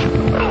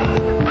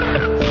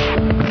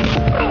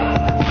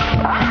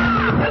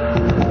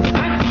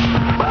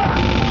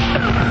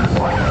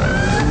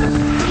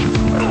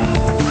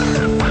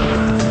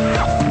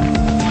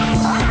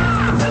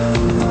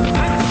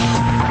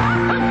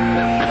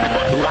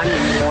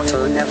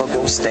 Never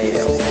go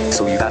stale,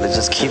 so you gotta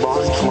just keep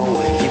on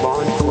flowing, keep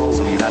on flowing.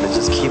 So you gotta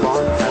just keep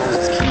on,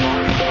 just keep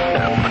on.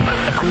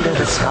 Under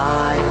the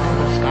sky,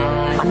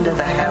 under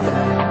the heaven,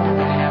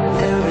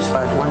 there is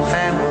but one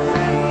family.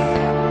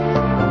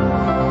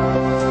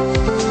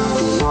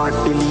 Do not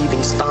believe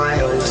in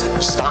styles.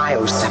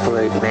 Styles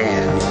separate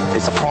man.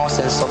 It's a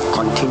process of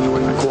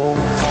continuing growth.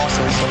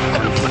 Process of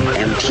continuing.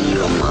 Empty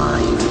your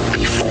mind,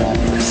 be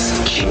formless,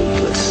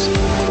 shapeless,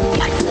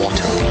 like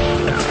water.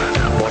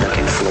 Water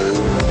can flow,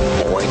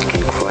 or it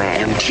can crash.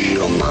 Empty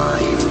your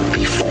mind,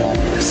 be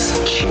formless,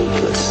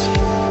 shapeless,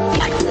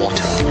 like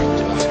water.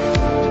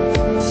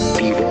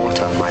 Be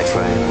water, my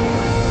friend.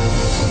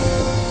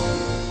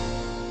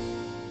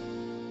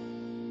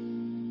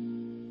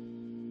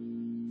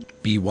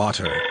 Be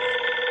water.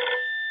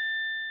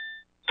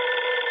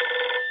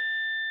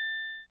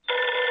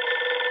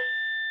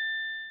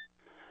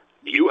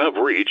 You have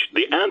reached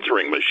the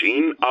answering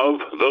machine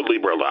of the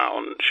Libra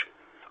Lounge.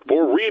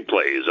 For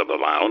replays of the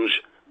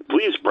lounge,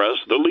 please press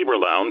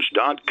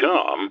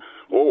thelibralounge.com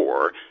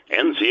or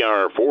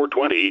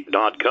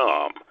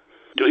ncr420.com.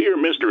 To hear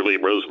Mr.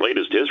 Libra's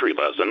latest history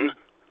lesson,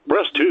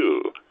 press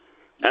 2.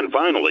 And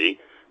finally,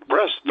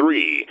 press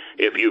 3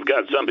 if you've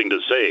got something to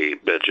say,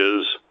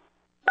 bitches.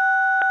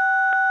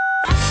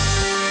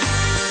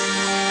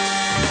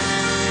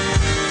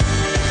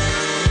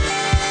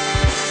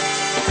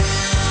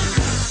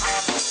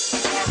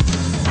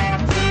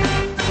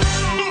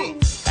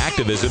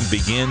 Activism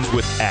begins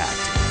with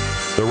ACT.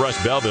 The Russ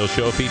Belville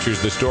Show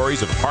features the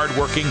stories of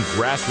hardworking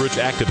grassroots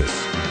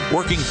activists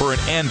working for an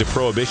end to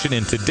prohibition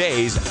in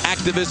today's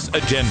activist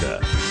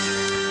agenda.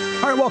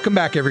 All right, welcome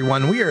back,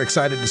 everyone. We are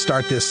excited to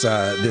start this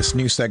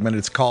new segment.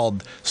 It's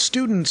called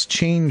 "Students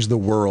Change the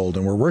World,"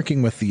 and we're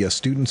working with the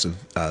Students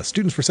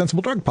for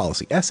Sensible Drug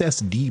Policy,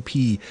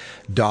 SSDP.org.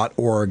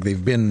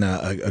 They've been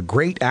a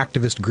great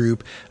activist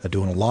group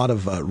doing a lot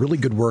of really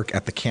good work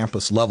at the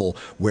campus level,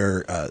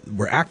 where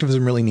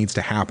activism really needs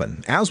to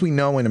happen. As we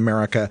know in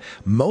America,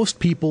 most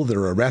people that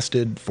are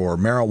arrested for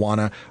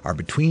marijuana are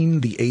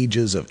between the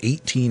ages of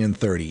 18 and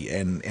 30,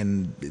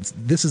 and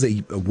this is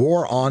a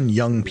war on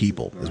young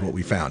people, is what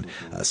we found.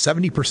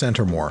 70%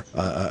 or more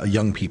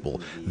young people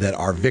that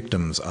are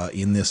victims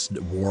in this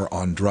war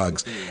on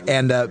drugs.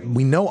 And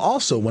we know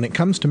also when it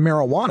comes to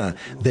marijuana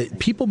that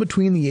people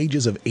between the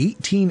ages of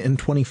 18 and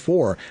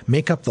 24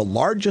 make up the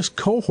largest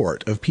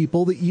cohort of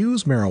people that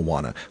use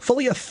marijuana.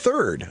 Fully a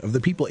third of the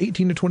people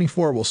 18 to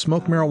 24 will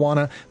smoke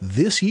marijuana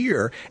this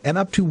year, and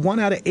up to 1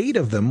 out of 8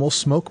 of them will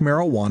smoke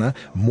marijuana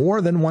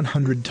more than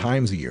 100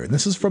 times a year. And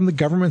this is from the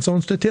government's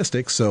own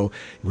statistics, so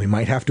we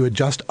might have to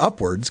adjust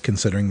upwards,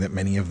 considering that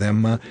many of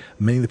the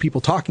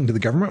people talking to the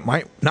government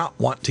might not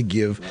want to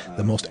give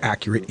the most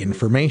accurate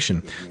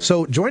information.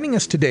 So joining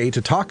us today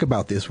to talk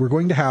about this, we're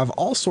going to have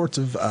all sorts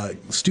of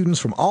students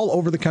from all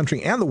over the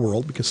country and the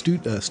world, because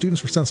Students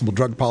for Sensible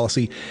Drug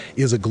Policy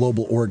is a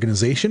global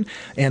organization,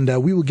 and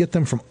we will get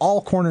them from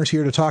all corners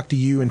here to talk to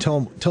you and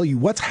tell you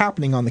what's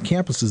happening on the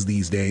campuses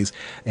these days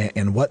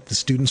and what the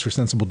Students for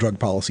Sensible Drug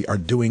Policy are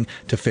doing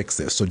to fix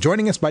this. So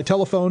joining us by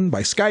telephone,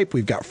 by Skype,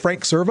 we've got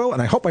Frank Cervo,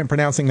 and I hope I'm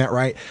pronouncing that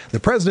right, the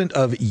president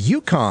of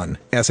UCONN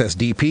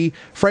SSDP.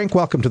 Frank,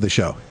 welcome to the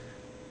show.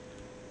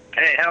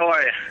 Hey, how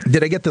are you?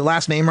 Did I get the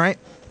last name right?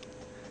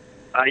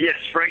 Yes,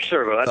 Frank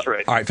Cervo, that's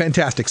right. All right,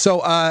 fantastic.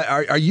 So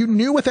are you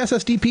new with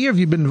SSDP, or have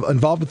you been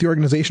involved with the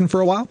organization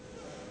for a while?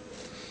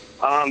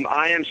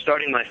 I am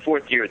starting my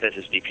 4th year with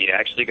SSDP. I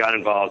actually got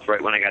involved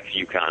right when I got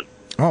to UConn.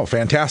 Oh,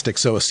 fantastic.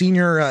 So a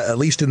senior, at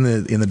least in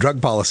the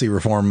drug policy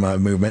reform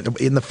movement.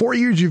 In the 4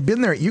 years you've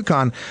been there at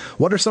UConn,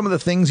 what are some of the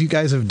things you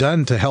guys have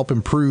done to help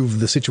improve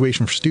the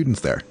situation for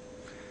students there?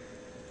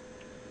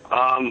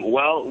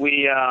 Well,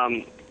 we've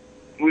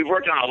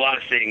worked on a lot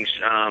of things.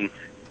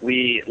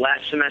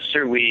 Last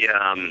semester we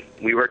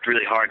worked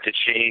really hard to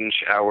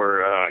change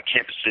our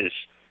campus's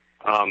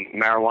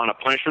marijuana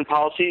punishment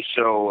policy.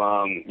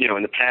 So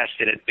in the past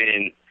it had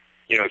been,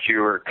 if you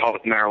were caught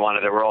with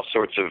marijuana, there were all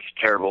sorts of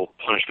terrible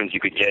punishments you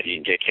could get. You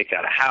could get kicked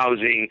out of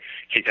housing,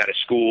 kicked out of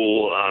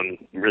school,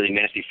 really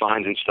nasty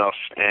fines and stuff.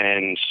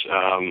 And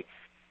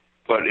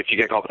but if you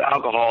get caught with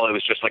alcohol, it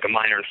was just like a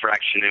minor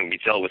infraction and would be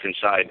dealt with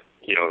inside,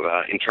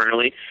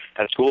 internally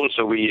at school.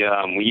 So we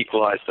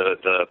equalized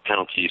the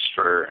penalties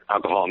for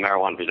alcohol and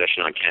marijuana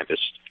possession on campus.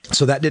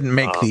 So that didn't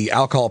make the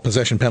alcohol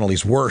possession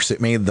penalties worse.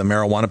 It made the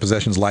marijuana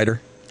possessions lighter?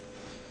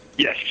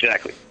 Yes,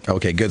 exactly.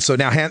 Okay, good. So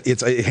now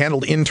it's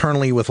handled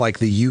internally with like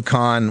the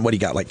UConn, what do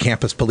you got, like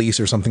campus police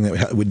or something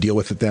that would deal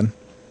with it then?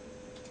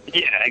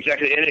 Yeah,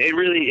 exactly. And it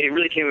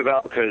really came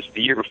about because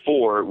the year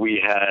before we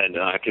had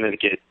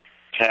Connecticut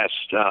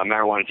passed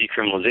marijuana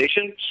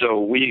decriminalization.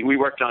 So we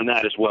worked on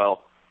that as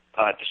well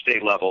at the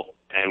state level,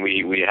 and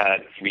we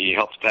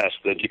helped pass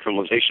the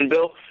decriminalization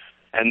bill.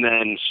 And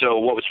then so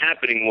what was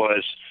happening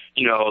was,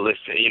 an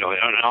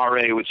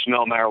RA would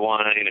smell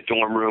marijuana in a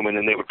dorm room, and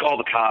then they would call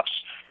the cops,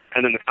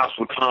 and then the cops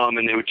would come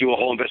and they would do a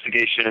whole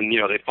investigation, and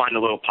they'd find a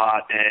little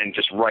pot and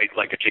just write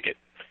like a ticket.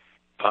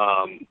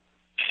 And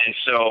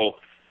so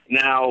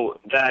now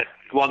that,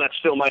 while that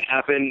still might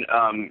happen,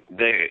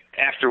 they'll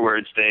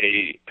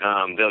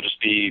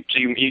just be, so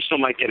you still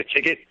might get a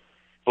ticket,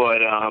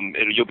 but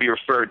you'll be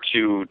referred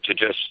to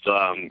just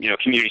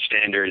community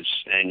standards,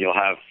 and you'll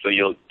have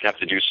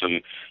to do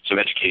some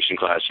education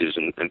classes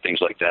and things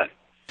like that.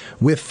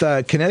 With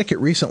Connecticut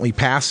recently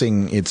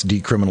passing its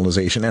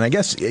decriminalization, and I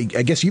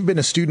guess you've been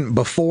a student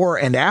before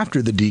and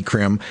after the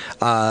decrim,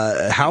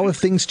 how have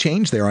things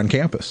changed there on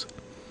campus?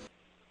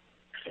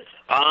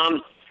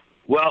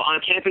 Well,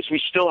 on campus, we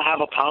still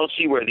have a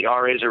policy where the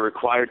RAs are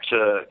required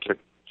to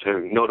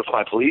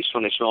notify police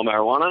when they smell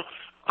marijuana,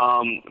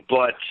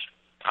 but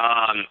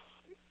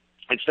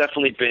it's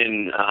definitely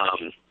been,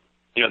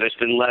 there's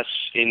been less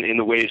in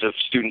the ways of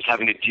students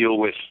having to deal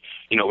with,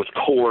 with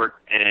court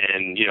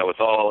and, with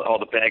all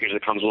the baggage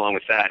that comes along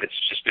with that. It's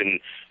just been,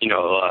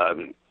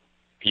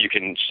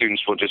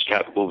 students will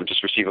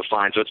just receive a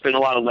fine. So it's been a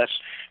lot of less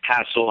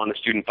hassle on the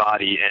student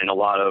body, and a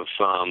lot of,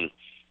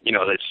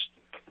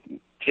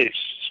 it's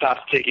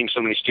stopped taking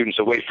so many students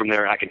away from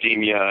their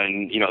academia,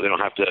 and they don't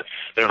have to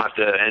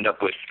end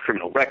up with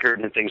criminal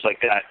record and things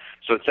like that.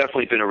 So it's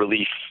definitely been a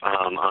relief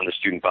on the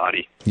student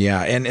body.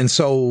 Yeah, and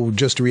so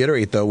just to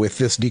reiterate though, with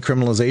this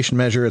decriminalization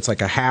measure, it's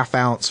like a half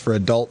ounce for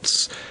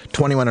adults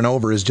 21 and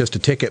over is just a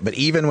ticket. But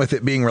even with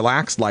it being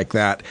relaxed like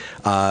that,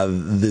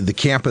 the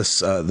campus,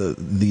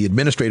 the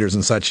administrators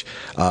and such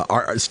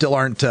still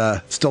aren't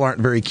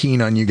very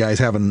keen on you guys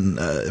having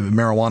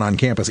marijuana on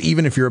campus,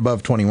 even if you're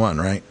above 21,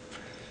 right?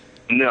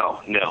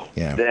 No.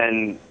 Yeah.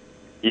 Then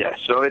Yeah,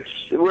 so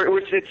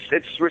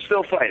we're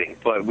still fighting,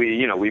 but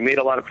we made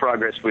a lot of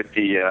progress with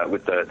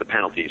the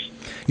penalties.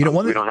 We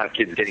don't have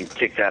kids getting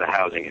kicked out of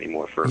housing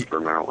anymore for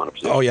marijuana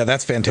possession. Oh yeah,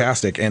 that's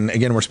fantastic. And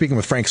again, we're speaking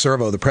with Frank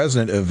Cervo, the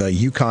president of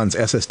UCONN's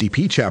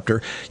SSDP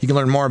chapter. You can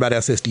learn more about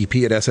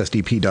SSDP at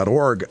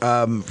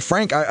ssdp.org.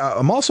 Frank,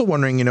 I'm also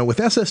wondering, with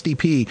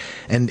SSDP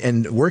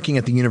and working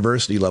at the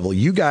university level,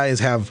 you guys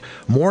have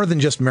more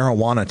than just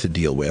marijuana to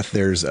deal with.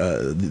 There's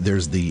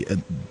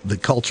the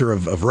culture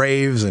of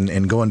raves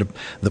and going to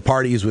the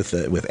parties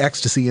with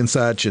ecstasy and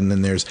such, and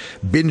then there's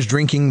binge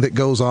drinking that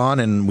goes on,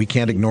 and we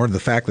can't ignore the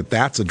fact that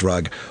that's a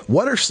drug.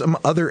 What are some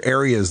other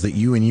areas that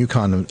you and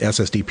UConn and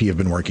SSDP have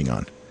been working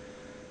on?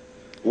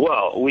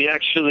 Well, we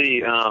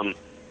actually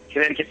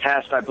Connecticut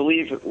passed, I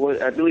believe it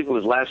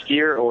was last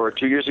year or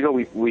 2 years ago.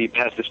 We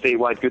passed a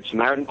statewide Good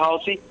Samaritan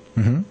policy,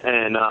 and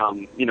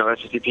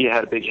SSDP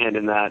had a big hand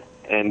in that.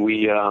 And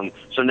we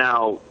so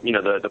now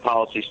the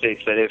policy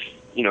states that if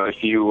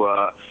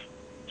you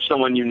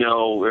someone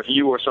if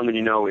you or someone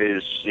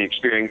is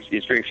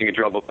experiencing a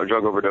drug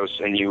overdose,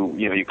 and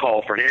you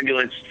call for an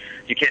ambulance,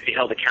 you can't be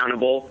held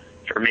accountable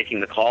for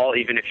making the call,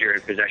 even if you're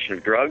in possession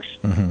of drugs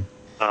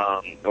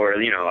or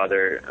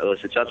other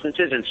illicit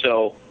substances. And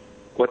so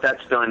what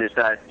that's done is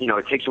that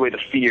it takes away the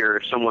fear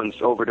if someone's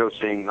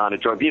overdosing on a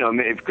drug.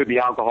 It could be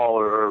alcohol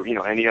or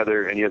any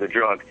other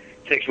drug.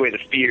 It takes away the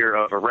fear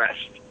of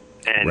arrest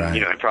and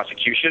and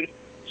prosecution.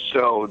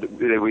 So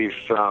we've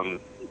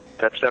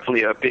that's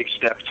definitely a big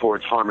step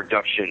towards harm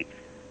reduction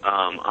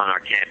on our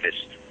campus,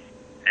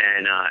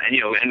 and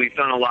we've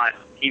done a lot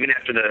even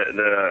after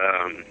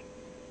the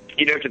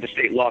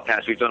state law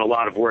passed. We've done a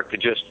lot of work to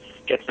just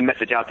get the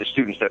message out to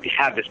students that we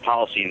have this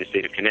policy in the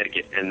state of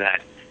Connecticut, and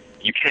that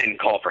you can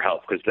call for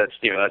help, because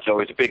that's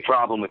always a big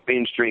problem with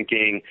binge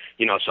drinking.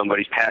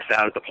 Somebody's passed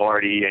out at the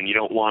party, and you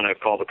don't want to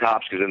call the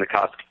cops, because then the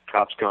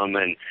cops come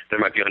and there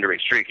might be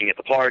underage drinking at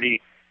the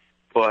party.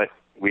 But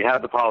we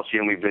have the policy,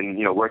 and we've been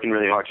working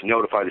really hard to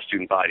notify the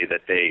student body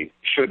that they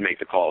should make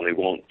the call and they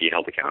won't be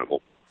held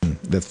accountable.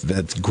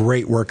 That's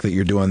great work that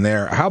you're doing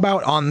there. How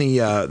about on the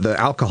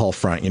alcohol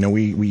front?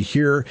 We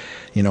hear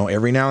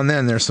every now and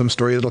then there's some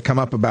story that'll come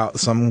up about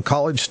some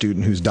college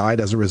student who's died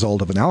as a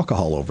result of an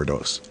alcohol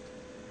overdose.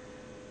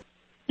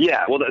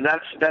 Yeah, well,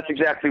 that's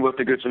exactly what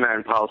the Good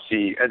Samaritan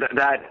policy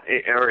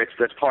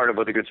that's part of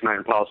what the Good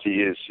Samaritan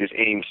policy is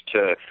aimed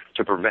to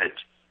prevent.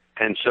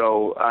 And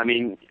so,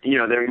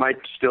 there might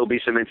still be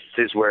some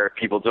instances where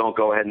people don't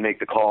go ahead and make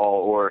the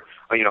call, or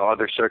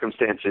other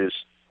circumstances.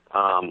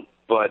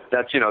 But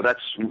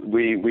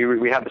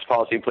we have this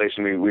policy in place,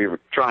 and we're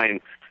trying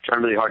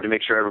really hard to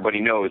make sure everybody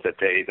knows that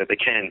they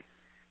can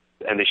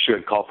and they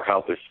should call for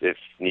help if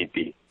need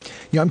be.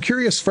 I'm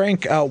curious,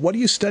 Frank, what are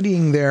you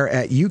studying there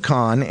at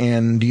UConn,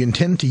 and do you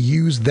intend to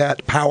use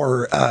that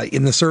power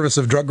in the service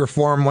of drug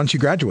reform once you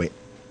graduate?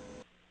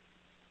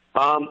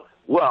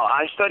 Well,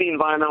 I study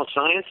environmental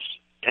science,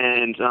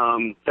 and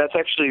that's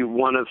actually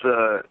one of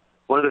the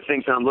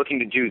things that I'm looking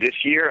to do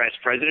this year as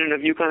president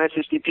of UConn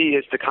SSDP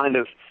is to kind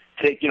of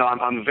take,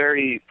 I'm a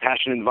very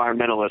passionate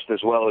environmentalist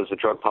as well as a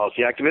drug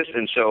policy activist,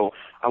 and so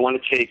I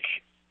want to take,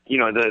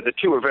 the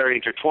two are very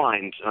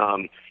intertwined.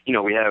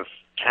 We have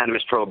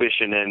cannabis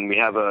prohibition, and we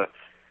have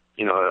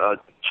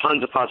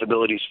tons of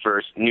possibilities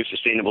for new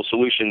sustainable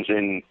solutions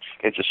in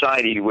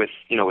society with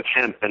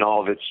hemp and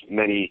all of its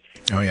many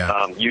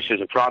uses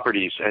and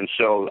properties. And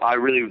so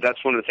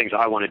that's one of the things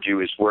I want to do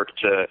is work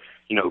to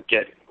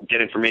get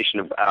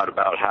information out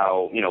about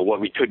how what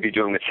we could be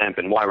doing with hemp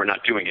and why we're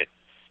not doing it.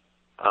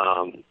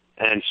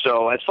 And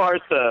so as far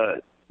as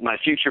my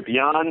future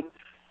beyond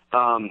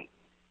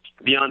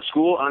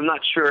school, I'm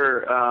not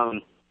sure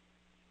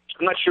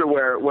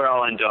where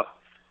I'll end up.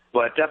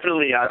 But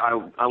definitely, I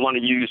want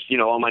to use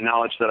all my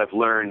knowledge that I've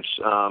learned,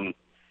 and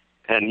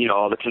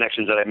all the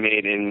connections that I've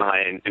made in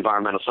my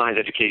environmental science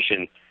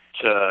education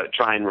to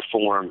try and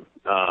reform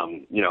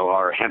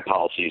our hemp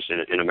policies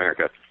in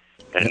America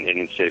and in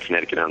the state of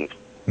Connecticut on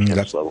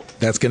campus level.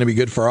 That's going to be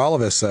good for all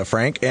of us,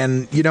 Frank.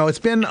 And it's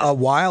been a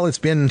while. It's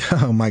been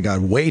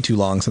way too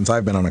long since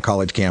I've been on a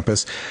college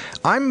campus.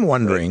 I'm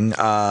wondering,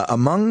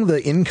 among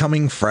the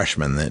incoming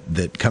freshmen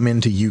that come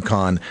into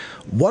UConn,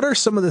 what are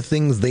some of the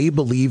things they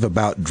believe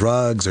about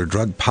drugs or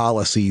drug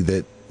policy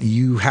that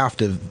you have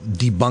to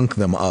debunk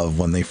them of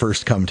when they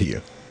first come to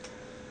you?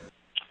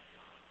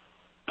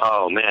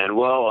 Oh man,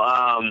 well,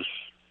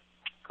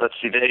 let's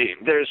see.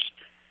 There's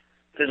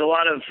a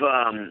lot of.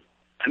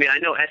 I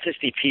know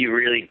SSDP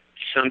really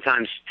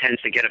sometimes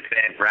tends to get a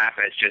bad rap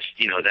as just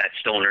that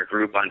stoner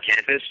group on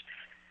campus,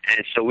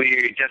 and so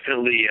we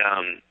definitely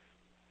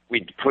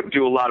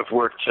do a lot of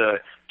work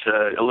to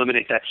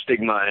eliminate that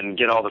stigma and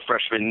get all the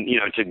freshmen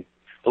to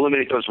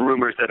eliminate those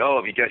rumors that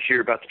have you guys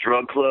hear about the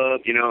drug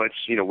club?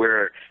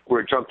 We're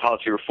a drug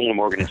policy reform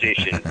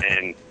organization,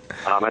 and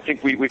I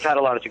think we've had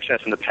a lot of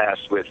success in the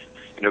past with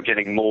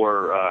getting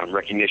more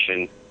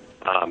recognition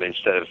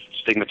instead of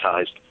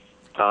stigmatized.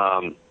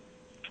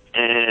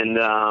 And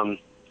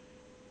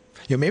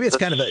Maybe it's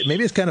kind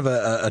of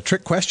a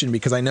trick question,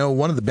 because I know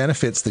one of the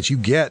benefits that you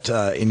get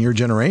in your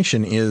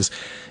generation is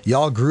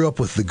y'all grew up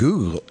with the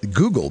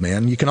Google,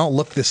 man. You can all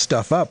look this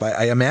stuff up.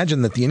 I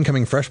imagine that the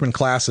incoming freshman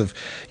class of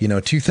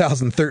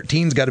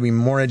 2013's got to be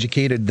more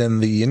educated than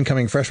the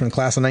incoming freshman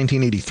class of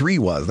 1983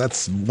 was.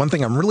 That's one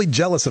thing I'm really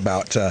jealous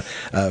about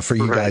for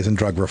you guys in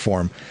drug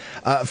reform.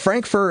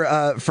 Frank, for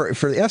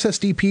the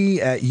SSDP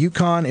at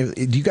UConn,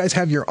 do you guys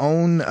have your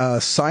own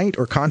site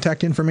or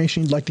contact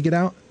information you'd like to get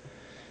out?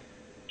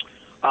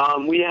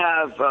 We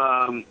have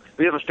a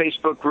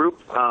Facebook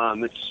group.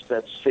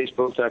 That's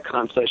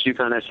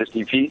facebook.com/UConn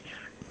SSDP,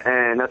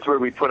 and that's where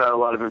we put out a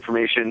lot of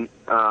information.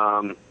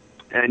 And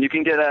you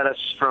can get at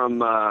us from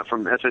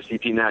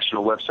SSDP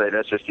national website,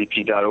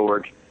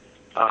 ssdp.org.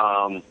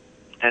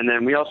 And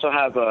then we also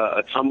have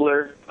a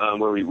Tumblr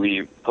where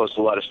we post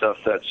a lot of stuff.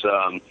 That's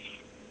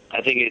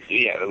I think it's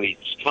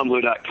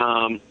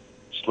tumblr.com/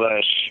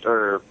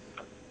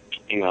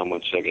 hang on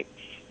one second.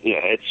 Yeah,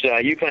 it's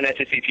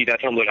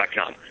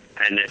UConnSSDP.tumblr.com,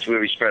 and that's where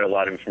we spread a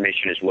lot of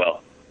information as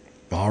well.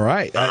 All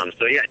right.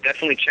 So yeah,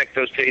 definitely check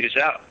those pages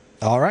out.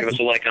 All right. Give us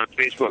a like on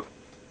Facebook.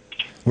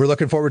 We're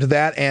looking forward to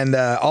that, and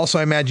also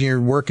I imagine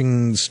you're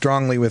working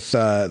strongly with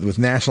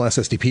National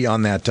SSDP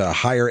on that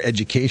Higher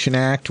Education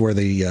Act, where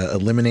they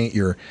eliminate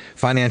your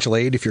financial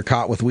aid if you're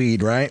caught with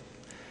weed, right?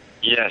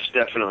 Yes,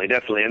 definitely,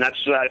 and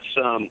that's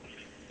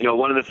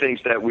one of the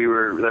things that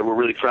we're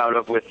really proud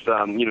of with what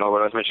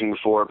I was mentioning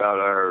before about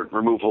our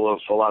removal of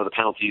a lot of the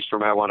penalties for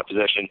marijuana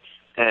possession,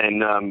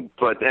 and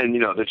but then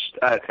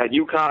at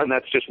UConn,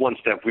 that's just one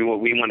step. We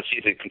want to see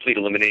the complete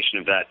elimination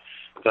of that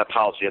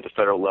policy at the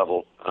federal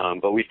level,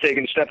 but we've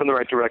taken a step in the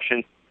right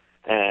direction,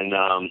 and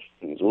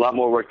there's a lot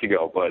more work to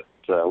go, but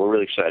we're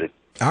really excited.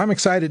 I'm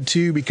excited,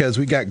 too, because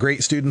we got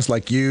great students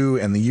like you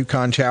and the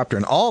UConn chapter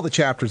and all the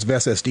chapters of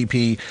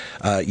SSDP,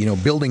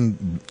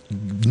 building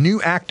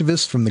new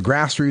activists from the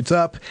grassroots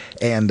up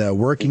and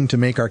working to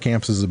make our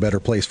campuses a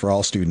better place for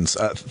all students.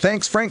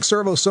 Thanks, Frank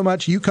Cervo, so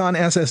much, UConn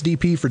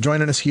SSDP, for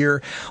joining us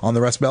here on the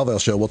Russ Belville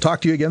Show. We'll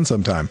talk to you again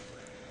sometime.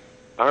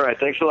 All right.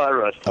 Thanks a lot,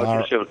 Russ.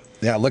 Talk to you soon.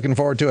 Yeah, looking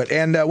forward to it.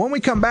 And when we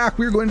come back,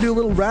 we're going to do a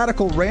little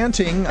radical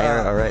ranting.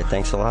 All right.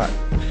 Thanks a lot.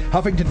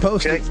 Huffington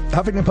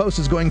Post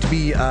is going to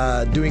be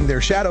doing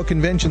their shadow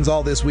conventions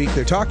all this week.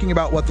 They're talking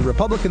about what the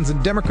Republicans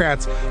and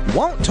Democrats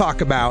won't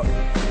talk about.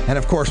 And,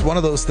 of course, one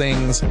of those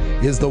things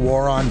is the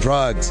war on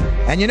drugs.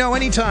 And,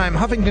 anytime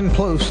Huffington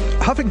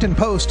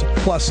Post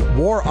plus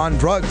war on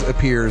drugs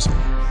appears,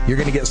 you're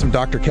going to get some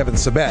Dr. Kevin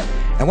Sabet.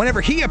 And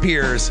whenever he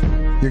appears,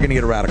 you're going to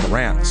get a radical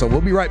rant. So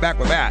we'll be right back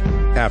with that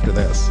after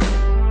this.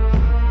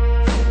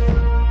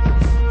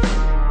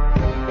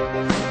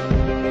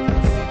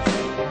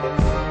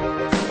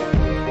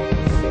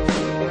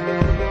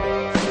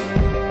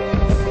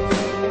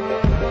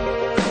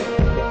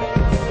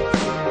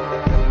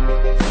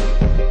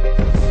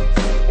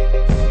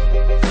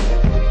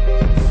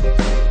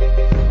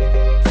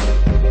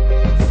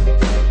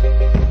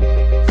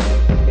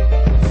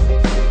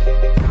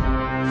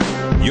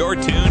 You're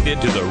tuned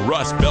into the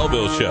Russ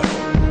Belville Show,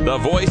 the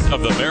voice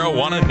of the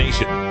marijuana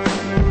nation.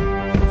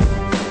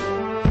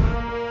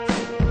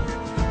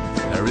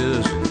 There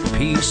is a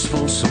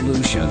peaceful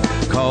solution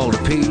called a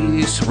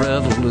peace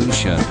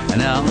revolution. And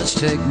now let's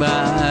take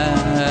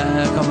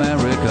back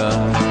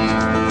America.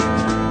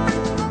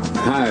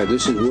 Hi,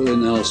 this is Willie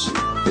Nelson.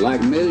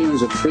 Like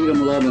millions of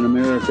freedom-loving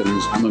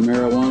Americans, I'm a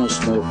marijuana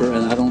smoker,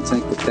 and I don't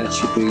think that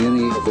should be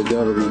any of the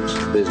government's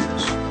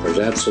business. There's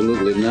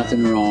absolutely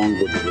nothing wrong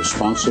with the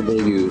responsible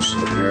use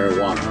of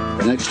marijuana.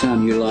 The next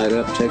time you light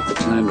up, take the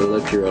time to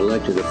let your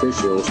elected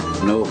officials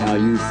know how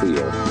you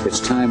feel.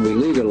 It's time we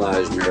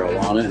legalize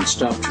marijuana and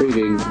stop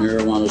treating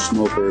marijuana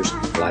smokers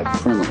like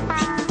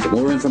criminals. For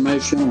more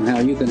information on how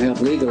you can help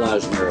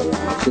legalize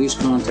marijuana, please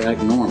contact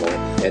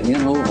NORML at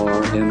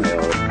norml.org.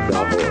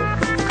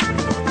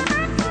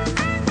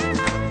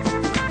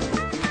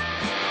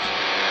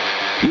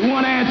 You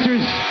want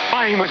answers?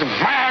 I'm as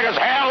mad as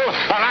hell,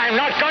 and I'm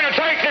not going to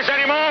take this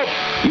anymore.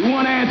 You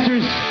want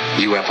answers?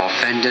 You have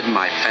offended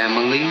my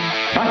family.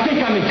 I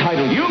think I'm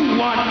entitled. You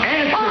want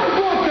answers? I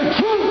want the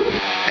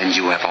truth. And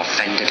you have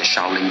offended a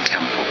Shaolin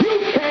temple.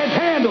 You can't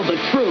handle the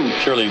truth.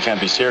 Surely you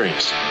can't be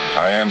serious.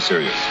 I am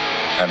serious.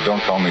 And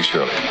don't call me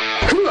Shirley.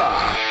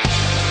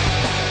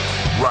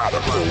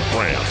 Radical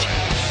rant.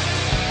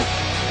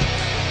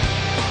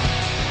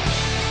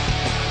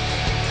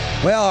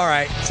 Well, all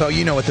right. So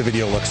you know what the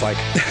video looks like.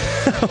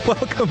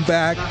 Welcome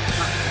back.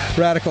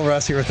 Radical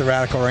Russ here with the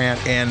Radical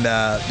Rant, and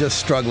just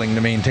struggling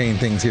to maintain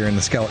things here in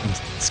the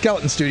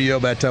skeleton studio,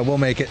 but we'll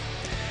make it.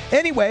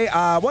 Anyway,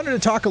 I wanted to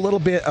talk a little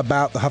bit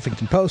about the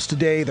Huffington Post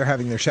today. They're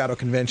having their shadow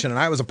convention, and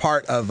I was a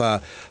part of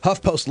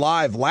HuffPost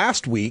Live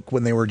last week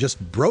when they were just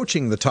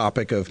broaching the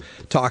topic of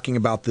talking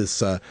about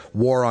this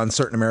war on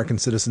certain American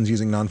citizens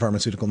using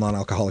non-pharmaceutical,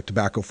 non-alcoholic,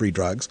 tobacco-free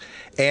drugs.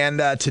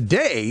 And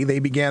today, they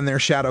began their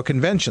shadow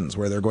conventions,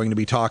 where they're going to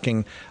be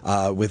talking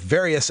with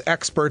various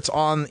experts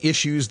on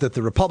issues that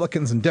the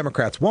Republicans and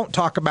Democrats won't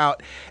talk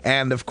about,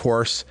 and, of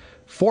course,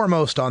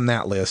 Foremost on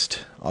that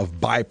list of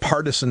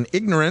bipartisan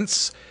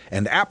ignorance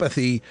and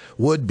apathy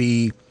would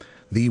be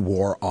the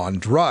war on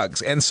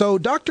drugs. And so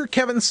Dr.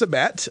 Kevin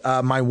Sabet,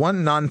 my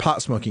one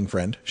non-pot smoking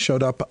friend,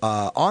 showed up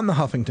on the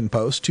Huffington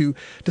Post to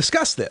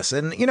discuss this.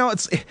 And, you know,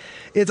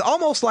 it's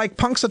almost like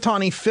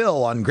Punxsutawney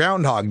Phil on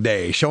Groundhog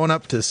Day, showing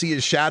up to see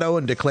his shadow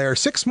and declare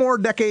 6 more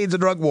decades of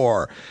drug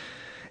war.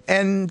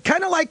 And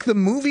kind of like the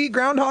movie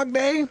Groundhog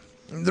Day,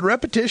 the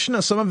repetition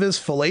of some of his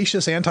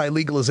fallacious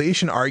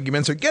anti-legalization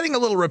arguments are getting a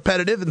little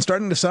repetitive and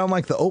starting to sound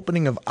like the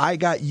opening of I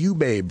Got You,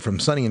 Babe from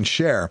Sonny and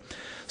Cher.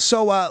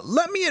 So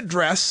let me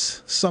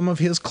address some of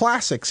his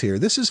classics here.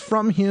 This is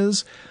from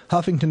his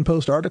Huffington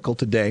Post article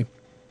today,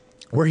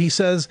 where he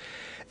says,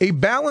 a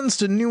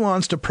balanced and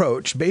nuanced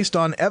approach based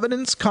on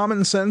evidence,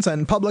 common sense,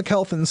 and public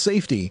health and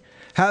safety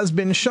has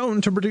been shown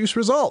to produce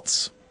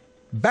results.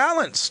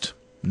 Balanced,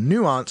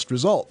 nuanced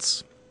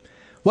results.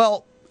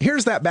 Well,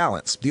 here's that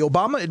balance. The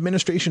Obama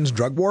administration's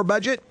drug war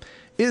budget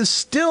is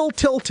still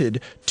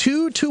tilted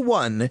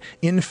 2-1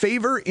 in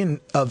favor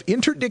of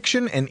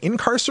interdiction and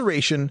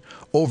incarceration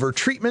over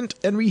treatment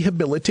and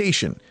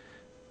rehabilitation,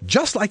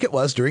 just like it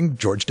was during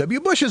George W.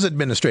 Bush's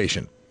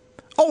administration.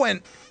 Oh,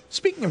 and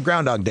speaking of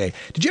Groundhog Day,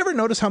 did you ever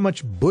notice how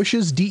much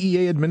Bush's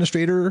DEA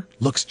administrator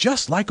looks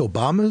just like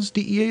Obama's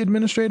DEA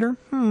administrator?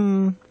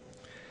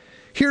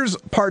 Here's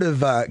part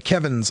of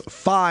Kevin's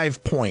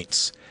 5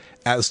 points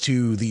as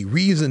to the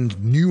reasoned,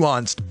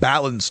 nuanced,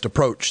 balanced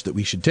approach that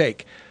we should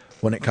take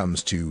when it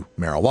comes to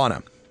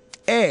marijuana.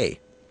 A,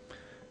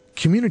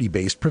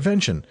 community-based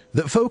prevention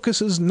that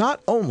focuses not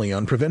only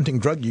on preventing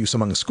drug use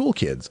among school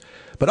kids,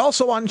 but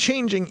also on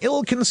changing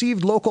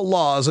ill-conceived local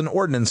laws and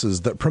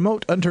ordinances that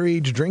promote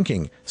underage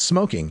drinking,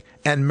 smoking,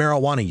 and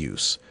marijuana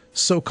use,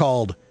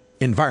 so-called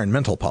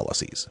environmental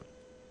policies.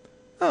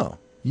 Oh,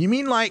 you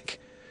mean like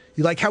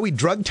how we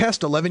drug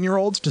test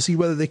 11-year-olds to see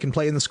whether they can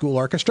play in the school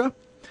orchestra?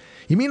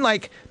 You mean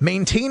like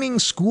maintaining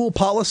school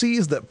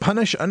policies that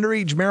punish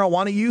underage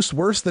marijuana use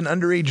worse than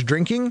underage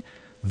drinking,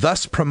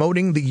 thus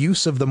promoting the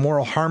use of the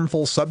more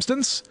harmful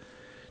substance?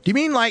 Do you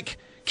mean like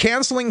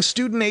canceling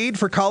student aid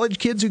for college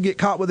kids who get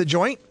caught with a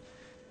joint?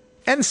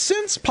 And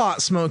since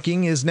pot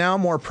smoking is now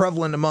more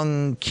prevalent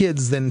among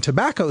kids than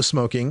tobacco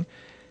smoking,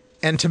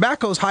 and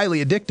tobacco is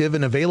highly addictive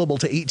and available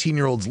to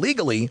 18-year-olds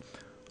legally,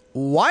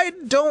 why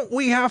don't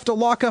we have to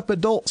lock up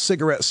adult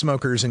cigarette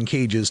smokers in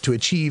cages to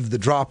achieve the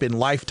drop in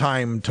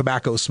lifetime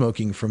tobacco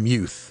smoking from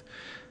youth?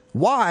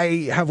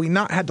 Why have we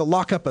not had to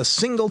lock up a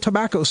single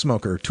tobacco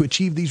smoker to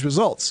achieve these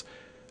results?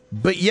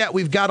 But yet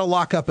we've got to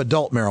lock up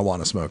adult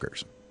marijuana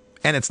smokers,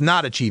 and it's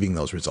not achieving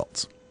those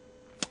results.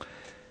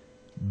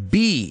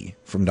 B,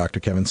 from Dr.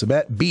 Kevin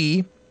Sabet,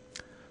 B,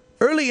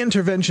 early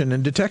intervention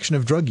and detection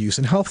of drug use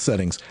in health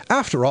settings.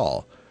 After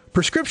all,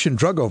 prescription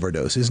drug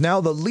overdose is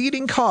now the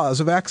leading cause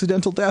of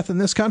accidental death in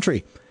this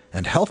country,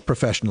 and health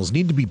professionals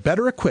need to be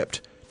better equipped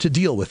to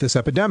deal with this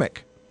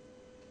epidemic.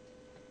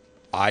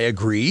 I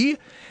agree.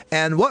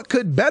 And what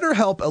could better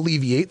help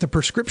alleviate the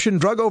prescription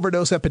drug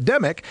overdose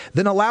epidemic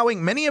than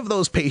allowing many of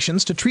those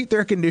patients to treat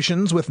their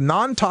conditions with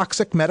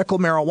non-toxic medical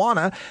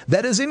marijuana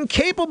that is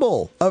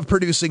incapable of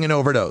producing an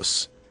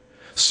overdose?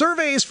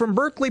 Surveys from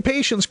Berkeley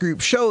patients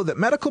group show that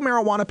medical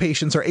marijuana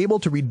patients are able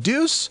to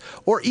reduce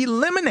or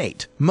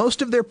eliminate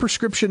most of their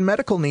prescription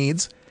medical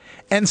needs,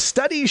 and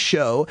studies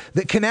show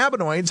that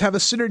cannabinoids have a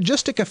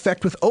synergistic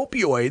effect with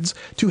opioids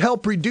to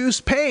help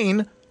reduce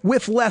pain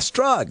with less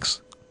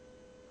drugs.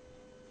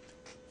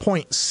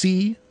 Point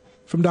C,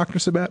 from Dr.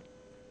 Sabet,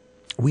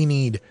 we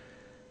need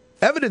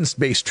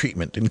evidence-based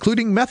treatment,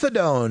 including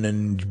methadone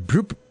and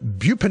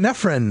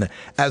buprenorphine,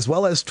 as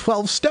well as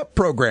 12-step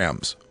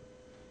programs.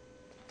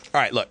 All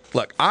right,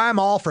 look, I'm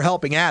all for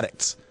helping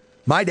addicts.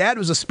 My dad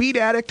was a speed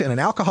addict and an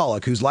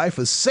alcoholic whose life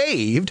was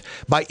saved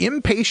by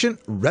inpatient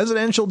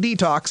residential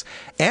detox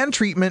and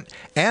treatment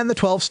and the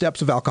 12 steps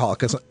of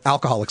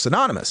Alcoholics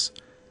Anonymous.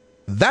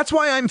 That's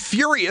why I'm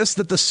furious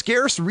that the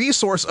scarce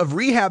resource of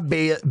rehab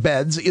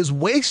beds is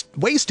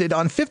wasted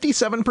on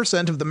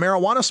 57% of the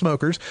marijuana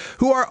smokers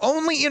who are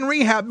only in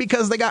rehab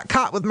because they got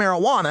caught with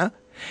marijuana,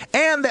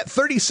 and that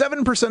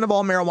 37% of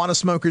all marijuana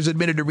smokers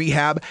admitted to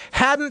rehab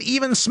hadn't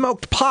even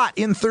smoked pot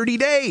in 30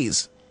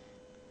 days.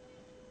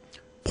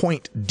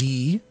 Point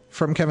D,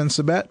 from Kevin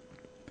Sabet,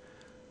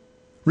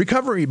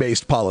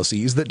 recovery-based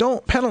policies that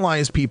don't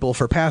penalize people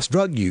for past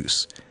drug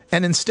use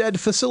and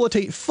instead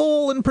facilitate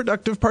full and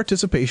productive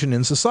participation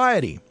in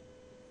society.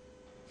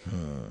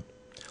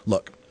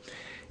 Look,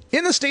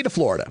 in the state of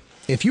Florida,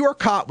 if you are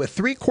caught with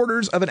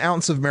 3/4 of an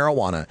ounce of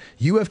marijuana,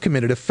 you have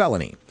committed a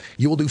felony.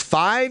 You will do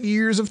 5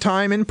 years of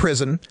time in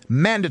prison,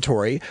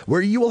 mandatory,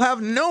 where you will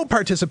have no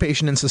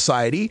participation in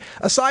society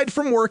aside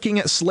from working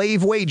at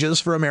slave wages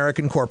for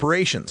American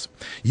corporations.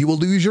 You will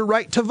lose your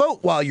right to vote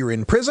while you're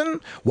in prison,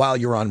 while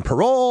you're on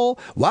parole,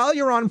 while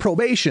you're on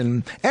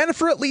probation, and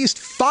for at least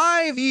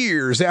 5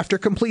 years after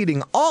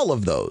completing all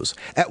of those,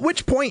 at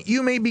which point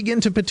you may begin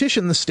to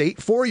petition the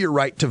state for your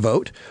right to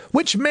vote,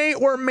 which may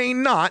or may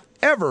not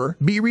ever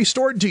be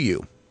restored to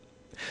you.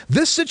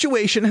 This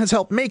situation has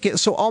helped make it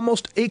so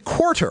almost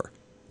 1/4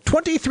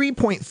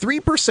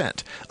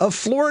 23.3% of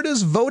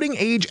Florida's voting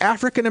age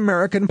African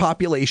American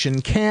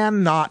population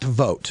cannot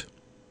vote.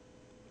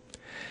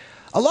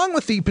 Along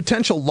with the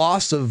potential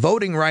loss of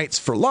voting rights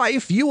for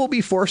life, you will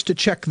be forced to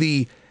check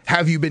the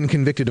 "Have you been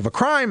convicted of a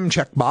crime?"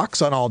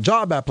 checkbox on all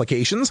job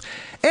applications,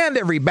 and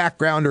every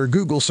background or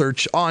Google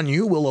search on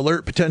you will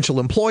alert potential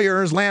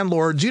employers,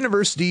 landlords,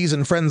 universities,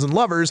 and friends and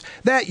lovers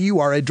that you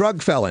are a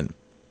drug felon.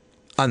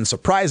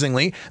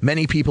 Unsurprisingly,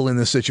 many people in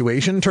this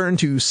situation turn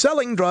to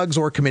selling drugs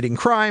or committing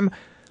crime,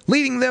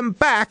 leading them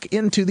back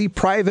into the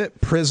private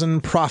prison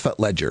profit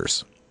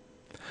ledgers.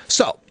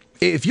 So,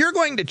 if you're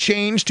going to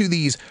change to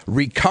these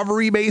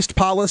recovery-based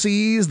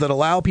policies that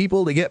allow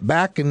people to get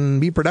back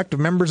and be productive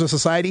members of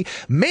society,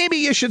 maybe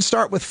you should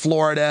start with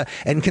Florida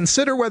and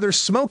consider whether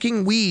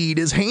smoking weed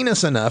is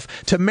heinous enough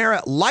to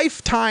merit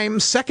lifetime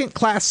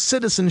second-class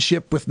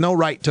citizenship with no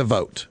right to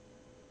vote.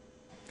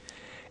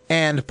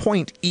 And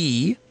point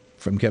E,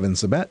 from Kevin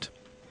Sabet: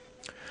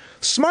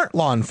 smart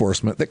law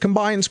enforcement that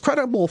combines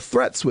credible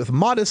threats with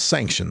modest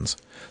sanctions.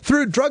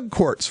 Through drug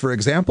courts, for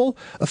example,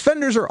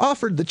 offenders are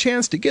offered the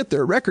chance to get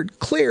their record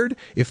cleared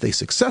if they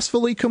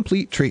successfully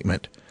complete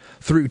treatment.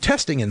 Through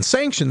testing and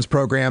sanctions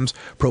programs,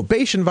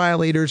 probation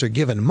violators are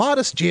given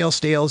modest jail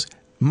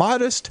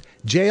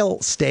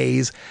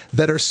stays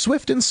that are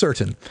swift and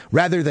certain,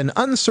 rather than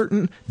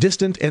uncertain,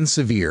 distant, and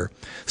severe.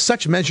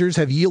 Such measures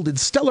have yielded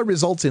stellar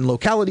results in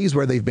localities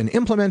where they've been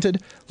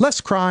implemented: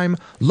 less crime,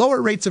 lower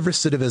rates of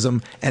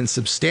recidivism, and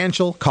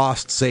substantial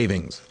cost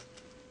savings.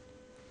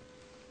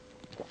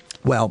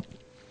 Well,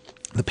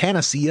 the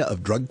panacea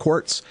of drug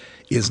courts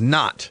is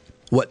not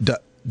what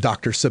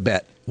Dr.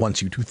 Sabet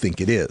wants you to think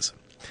it is.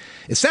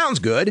 It sounds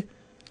good.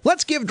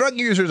 Let's give drug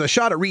users a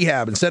shot at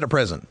rehab instead of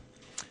prison.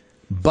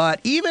 But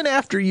even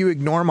after you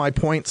ignore my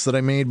points that I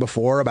made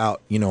before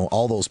about,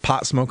 all those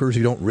pot smokers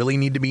who don't really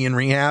need to be in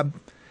rehab,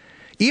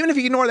 even if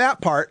you ignore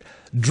that part,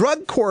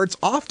 drug courts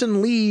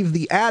often leave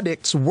the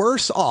addicts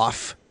worse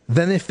off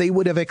than if they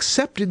would have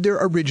accepted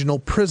their original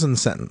prison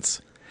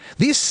sentence.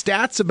 These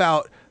stats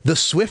about the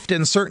swift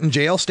and certain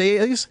jail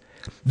stays,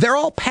 they're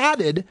all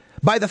padded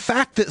by the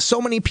fact that so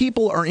many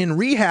people are in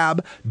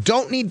rehab,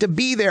 don't need to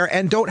be there,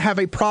 and don't have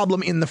a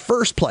problem in the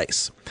first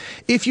place.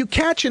 If you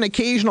catch an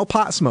occasional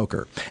pot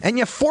smoker and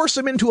you force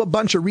him into a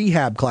bunch of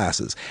rehab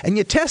classes and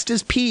you test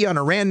his pee on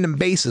a random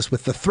basis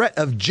with the threat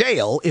of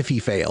jail if he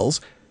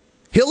fails,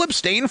 he'll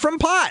abstain from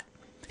pot.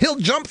 He'll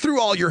jump through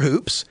all your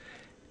hoops,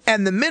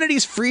 and the minute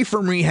he's free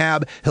from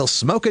rehab, he'll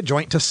smoke a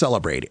joint to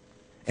celebrate it.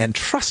 And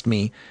trust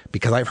me,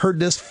 because I've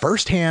heard this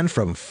firsthand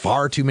from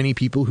far too many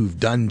people who've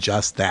done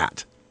just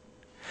that.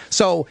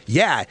 So,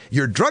 yeah,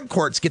 your drug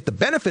courts get the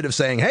benefit of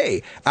saying,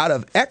 hey, out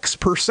of X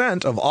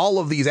percent of all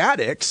of these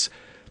addicts,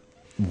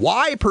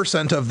 Y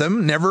percent of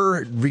them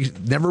never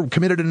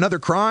committed another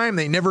crime,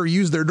 they never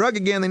used their drug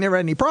again, they never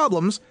had any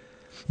problems,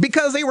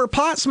 because they were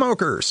pot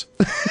smokers.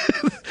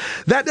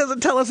 That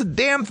doesn't tell us a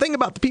damn thing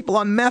about the people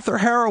on meth or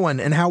heroin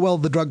and how well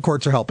the drug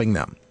courts are helping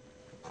them.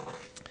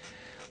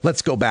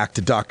 Let's go back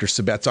to Dr.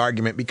 Sabet's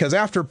argument, because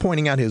after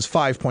pointing out his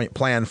 5-point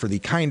plan for the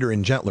kinder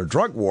and gentler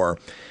drug war,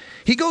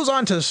 he goes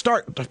on to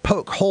start to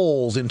poke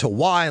holes into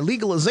why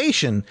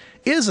legalization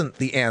isn't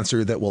the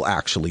answer that will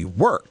actually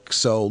work.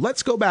 So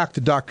let's go back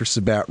to Dr.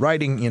 Sabet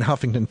writing in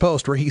Huffington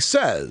Post, where he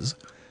says,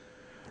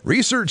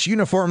 research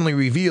uniformly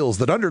reveals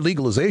that under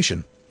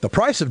legalization, the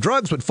price of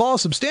drugs would fall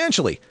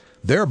substantially,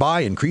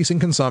 thereby increasing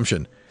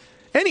consumption.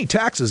 Any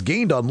taxes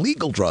gained on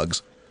legal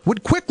drugs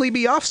would quickly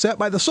be offset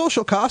by the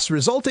social costs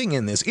resulting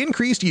in this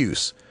increased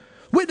use.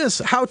 Witness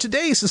how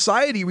today's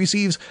society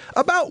receives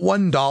about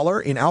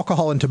 $1 in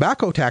alcohol and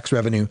tobacco tax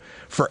revenue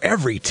for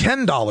every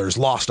 $10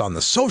 lost on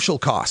the social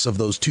costs of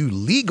those two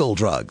legal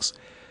drugs.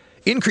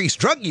 Increased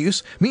drug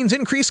use means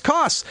increased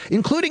costs,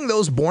 including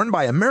those borne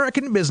by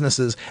American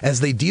businesses as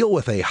they deal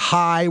with a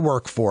high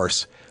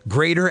workforce,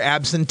 greater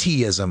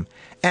absenteeism,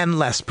 and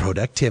less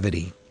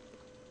productivity.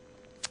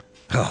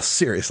 Oh,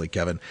 seriously,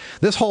 Kevin.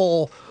 The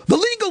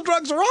legal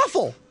drugs are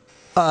awful.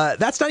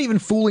 That's not even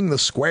fooling the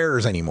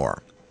squares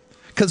anymore.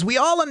 Because we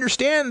all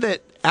understand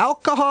that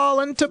alcohol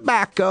and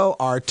tobacco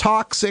are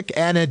toxic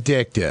and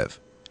addictive.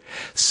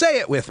 Say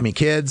it with me,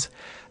 kids.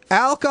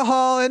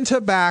 Alcohol and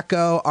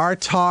tobacco are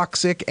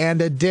toxic and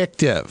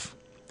addictive.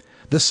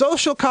 The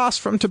social costs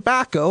from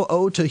tobacco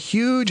owe to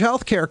huge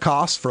healthcare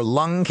costs for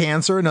lung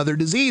cancer and other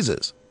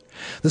diseases.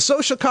 The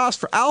social costs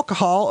for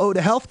alcohol owe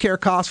to healthcare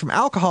costs from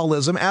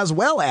alcoholism, as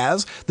well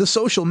as the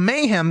social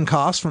mayhem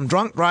costs from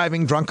drunk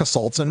driving, drunk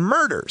assaults, and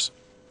murders.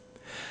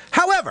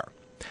 However,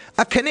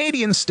 a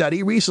Canadian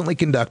study recently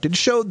conducted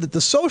showed that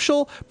the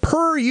social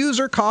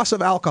per-user costs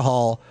of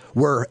alcohol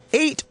were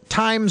 8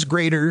 times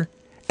greater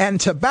and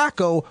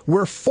tobacco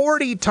were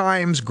 40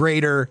 times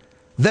greater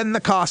than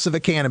the costs of a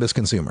cannabis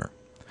consumer.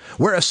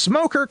 Where a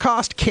smoker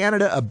cost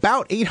Canada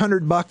about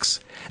 $800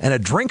 and a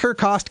drinker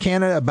cost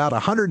Canada about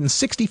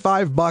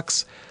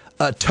 $165,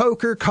 a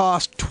toker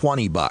cost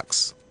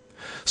 $20.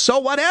 So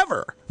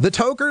whatever the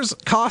tokers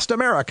cost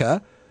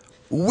America,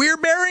 We're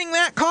bearing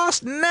that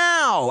cost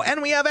now,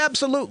 and we have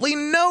absolutely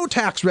no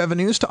tax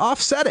revenues to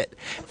offset it.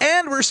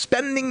 And we're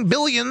spending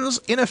billions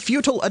in a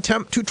futile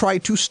attempt to try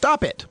to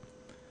stop it.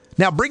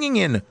 Now, bringing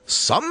in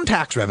some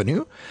tax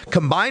revenue,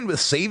 combined with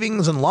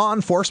savings in law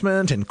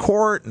enforcement and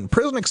court and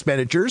prison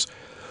expenditures,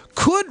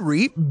 could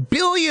reap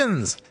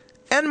billions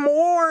and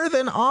more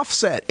than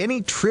offset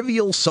any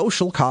trivial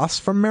social costs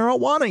from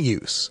marijuana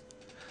use.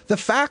 The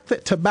fact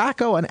that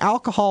tobacco and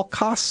alcohol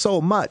cost so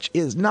much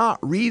is not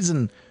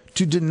reason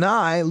to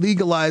deny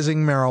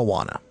legalizing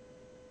marijuana.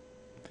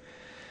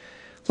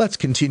 Let's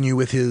continue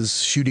with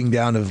his shooting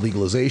down of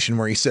legalization,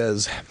 where he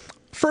says,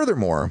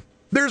 furthermore,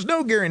 there's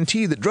no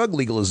guarantee that drug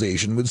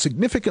legalization would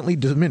significantly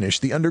diminish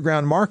the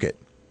underground market.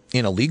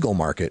 In a legal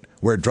market,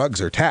 where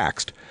drugs are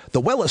taxed, the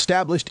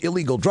well-established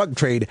illegal drug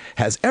trade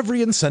has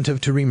every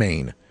incentive to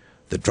remain.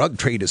 The drug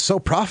trade is so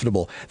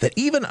profitable that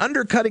even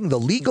undercutting the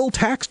legal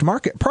taxed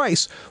market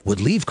price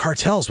would leave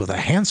cartels with a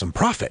handsome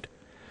profit.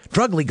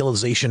 Drug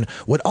legalization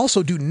would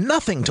also do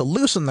nothing to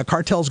loosen the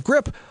cartel's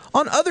grip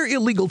on other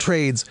illegal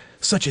trades,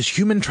 such as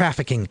human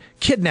trafficking,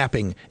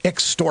 kidnapping,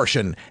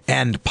 extortion,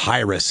 and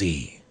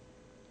piracy.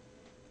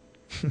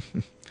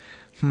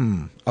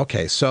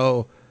 Okay,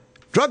 so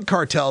drug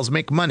cartels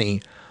make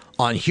money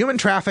on human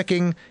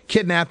trafficking,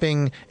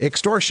 kidnapping,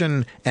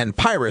 extortion, and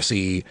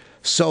piracy,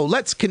 so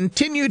let's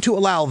continue to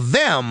allow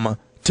them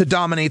to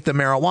dominate the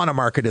marijuana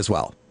market as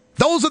well.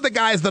 Those are the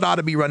guys that ought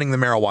to be running the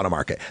marijuana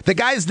market. The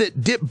guys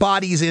that dip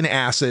bodies in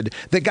acid,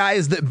 the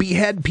guys that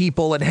behead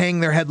people and hang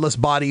their headless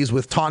bodies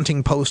with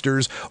taunting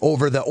posters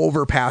over the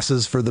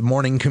overpasses for the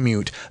morning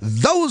commute.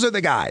 Those are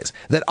the guys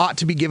that ought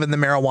to be given the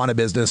marijuana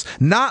business,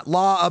 not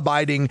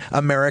law-abiding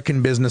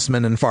American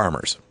businessmen and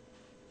farmers.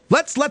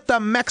 Let's let the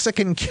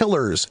Mexican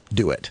killers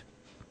do it.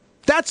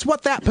 That's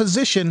what that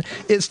position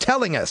is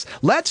telling us.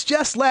 Let's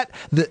just let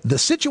the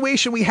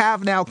situation we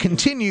have now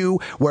continue,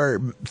 where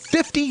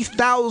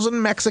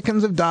 50,000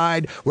 Mexicans have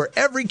died, where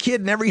every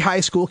kid in every high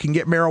school can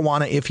get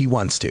marijuana if he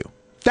wants to.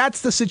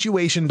 That's the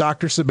situation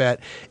Dr. Sabet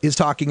is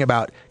talking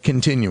about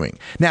continuing.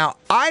 Now,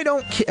 I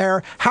don't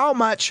care how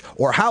much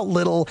or how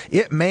little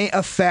it may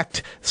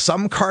affect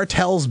some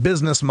cartel's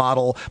business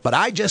model, but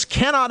I just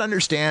cannot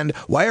understand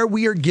why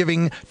we are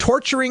giving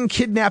torturing,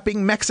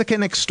 kidnapping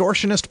Mexican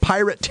extortionist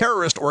pirate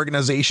terrorist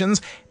organizations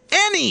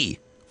any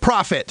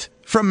profit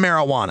from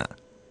marijuana.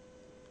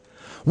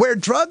 Where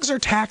drugs are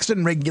taxed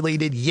and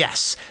regulated,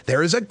 yes,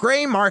 there is a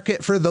gray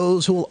market for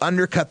those who will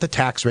undercut the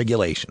tax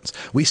regulations.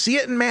 We see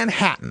it in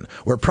Manhattan,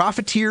 where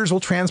profiteers will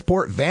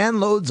transport van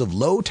loads of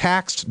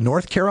low-taxed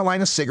North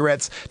Carolina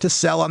cigarettes to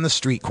sell on the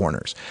street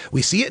corners.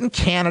 We see it in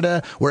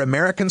Canada, where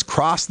Americans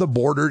cross the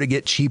border to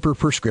get cheaper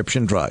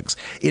prescription drugs.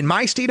 In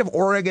my state of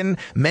Oregon,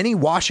 many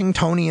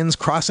Washingtonians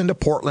cross into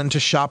Portland to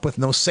shop with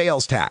no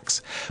sales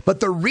tax. But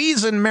the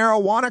reason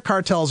marijuana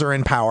cartels are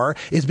in power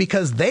is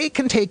because they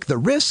can take the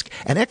risk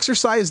and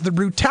exercise the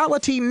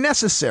brutality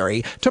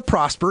necessary to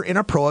prosper in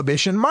a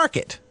prohibition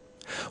market.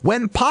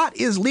 When pot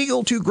is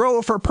legal to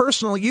grow for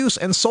personal use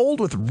and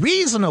sold with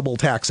reasonable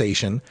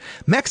taxation,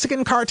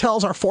 Mexican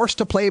cartels are forced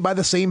to play by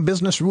the same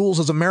business rules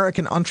as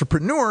American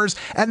entrepreneurs,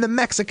 and the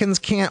Mexicans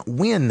can't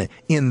win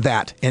in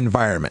that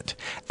environment.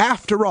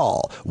 After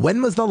all,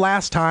 when was the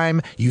last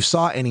time you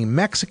saw any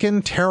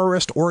Mexican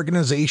terrorist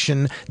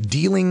organization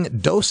dealing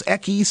Dos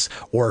Equis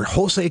or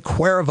Jose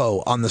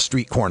Cuervo on the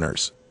street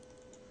corners?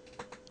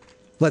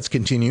 Let's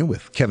continue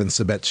with Kevin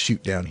Sabet's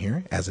shoot down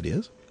here, as it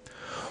is.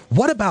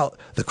 What about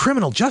the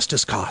criminal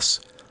justice costs?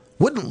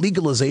 Wouldn't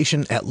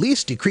legalization at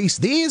least decrease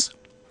these?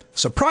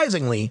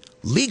 Surprisingly,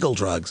 legal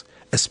drugs,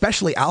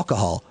 especially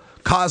alcohol,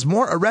 cause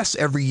more arrests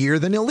every year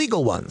than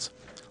illegal ones.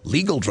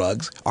 Legal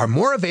drugs are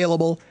more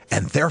available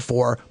and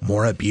therefore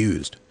more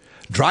abused.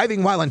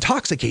 Driving while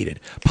intoxicated,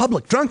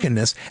 public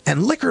drunkenness,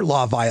 and liquor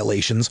law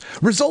violations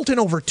result in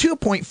over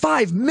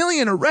 2.5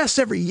 million arrests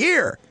every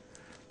year.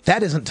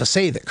 That isn't to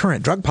say that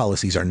current drug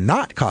policies are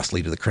not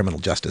costly to the criminal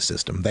justice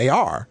system. They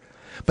are.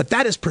 But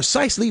that is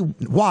precisely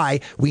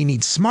why we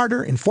need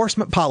smarter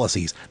enforcement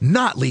policies,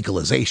 not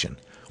legalization,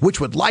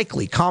 which would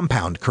likely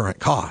compound current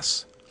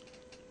costs.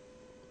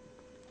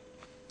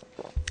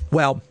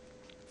 Well,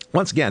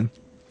 once again,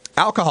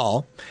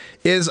 alcohol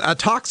is a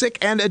toxic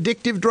and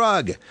addictive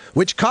drug,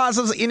 which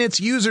causes in its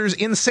users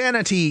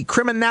insanity,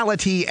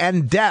 criminality,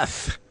 and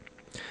death.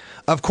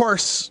 Of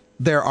course,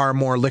 there are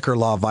more liquor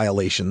law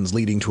violations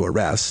leading to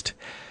arrest,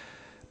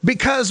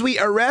 because we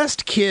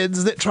arrest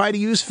kids that try to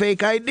use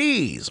fake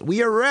IDs.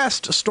 We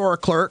arrest store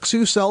clerks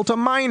who sell to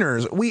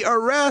minors. We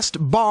arrest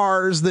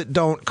bars that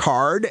don't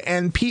card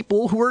and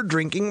people who are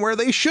drinking where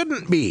they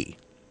shouldn't be.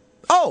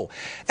 Oh,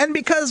 and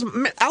because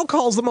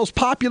alcohol is the most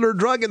popular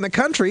drug in the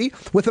country,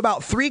 with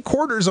about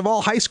 3/4 of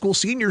all high school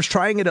seniors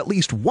trying it at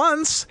least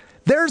once,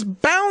 there's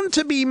bound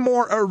to be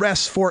more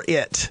arrests for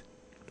it.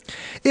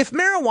 If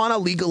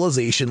marijuana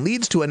legalization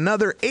leads to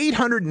another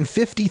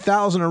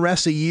 850,000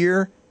 arrests a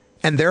year,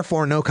 and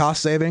therefore no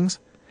cost savings,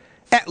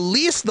 At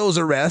least those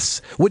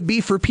arrests would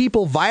be for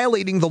people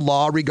violating the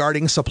law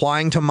regarding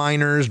supplying to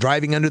minors,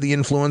 driving under the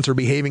influence, or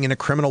behaving in a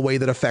criminal way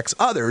that affects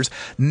others,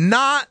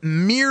 not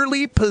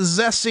merely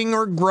possessing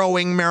or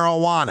growing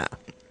marijuana.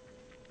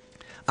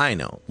 I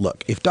know.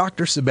 Look, if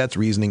Dr. Sabet's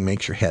reasoning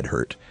makes your head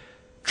hurt,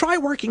 try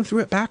working through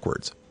it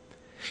backwards.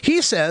 He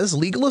says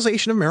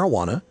legalization of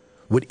marijuana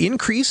would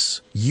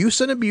increase use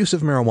and abuse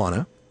of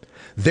marijuana,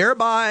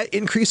 thereby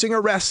increasing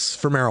arrests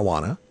for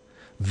marijuana,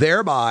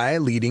 thereby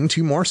leading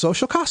to more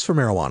social costs for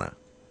marijuana.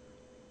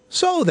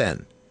 So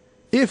then,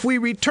 if we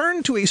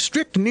return to a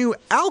strict new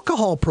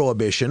alcohol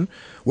prohibition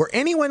where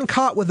anyone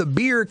caught with a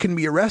beer can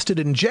be arrested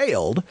and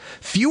jailed,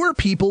 fewer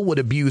people would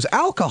abuse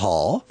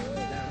alcohol,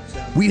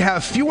 we'd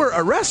have fewer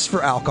arrests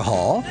for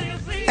alcohol,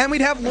 and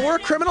we'd have lower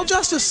criminal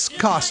justice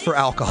costs for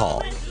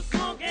alcohol.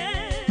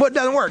 But it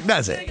doesn't work,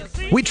 does it?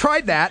 We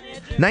tried that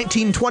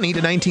 1920 to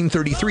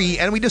 1933,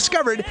 and we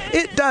discovered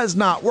it does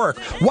not work.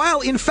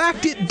 While, in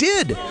fact, it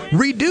did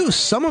reduce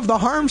some of the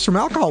harms from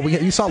alcohol.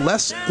 You saw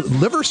less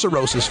liver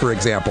cirrhosis, for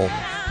example.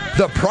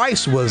 The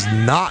price was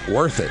not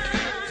worth it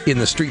in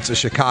the streets of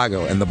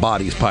Chicago and the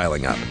bodies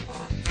piling up.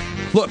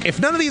 Look, if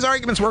none of these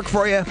arguments work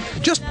for you,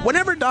 just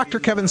whenever Dr.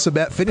 Kevin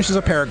Sabet finishes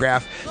a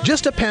paragraph,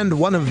 just append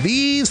one of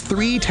these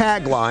 3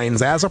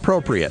 taglines as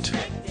appropriate.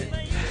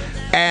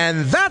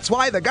 And that's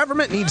why the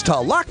government needs to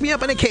lock me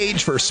up in a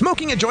cage for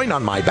smoking a joint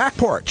on my back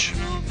porch.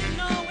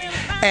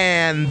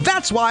 And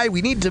that's why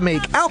we need to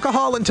make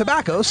alcohol and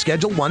tobacco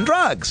Schedule I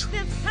drugs.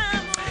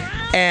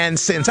 And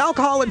since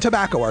alcohol and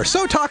tobacco are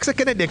so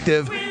toxic and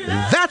addictive,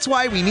 that's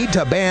why we need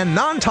to ban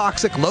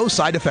non-toxic,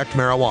 low-side effect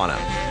marijuana.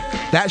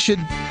 That should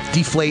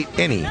deflate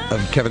any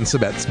of Kevin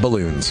Sabet's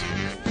balloons.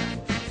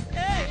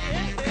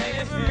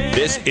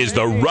 This is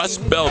the Russ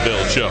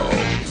Belville Show.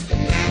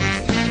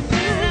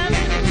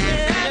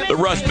 The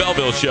Russ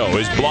Belville Show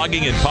is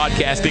blogging and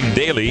podcasting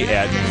daily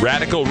at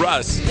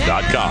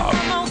RadicalRuss.com.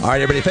 All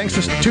right, everybody, thanks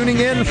for tuning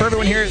in. For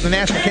everyone here at the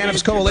National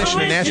Cannabis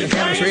Coalition and National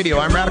Cannabis Radio,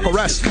 I'm Radical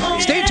Russ.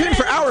 Stay tuned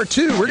for Hour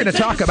 2. We're going to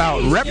talk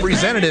about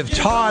Representative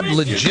Todd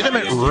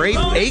Legitimate Rape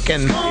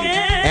Aiken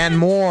and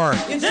more.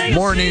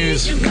 More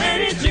news.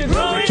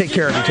 Take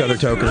care of each other,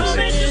 tokers.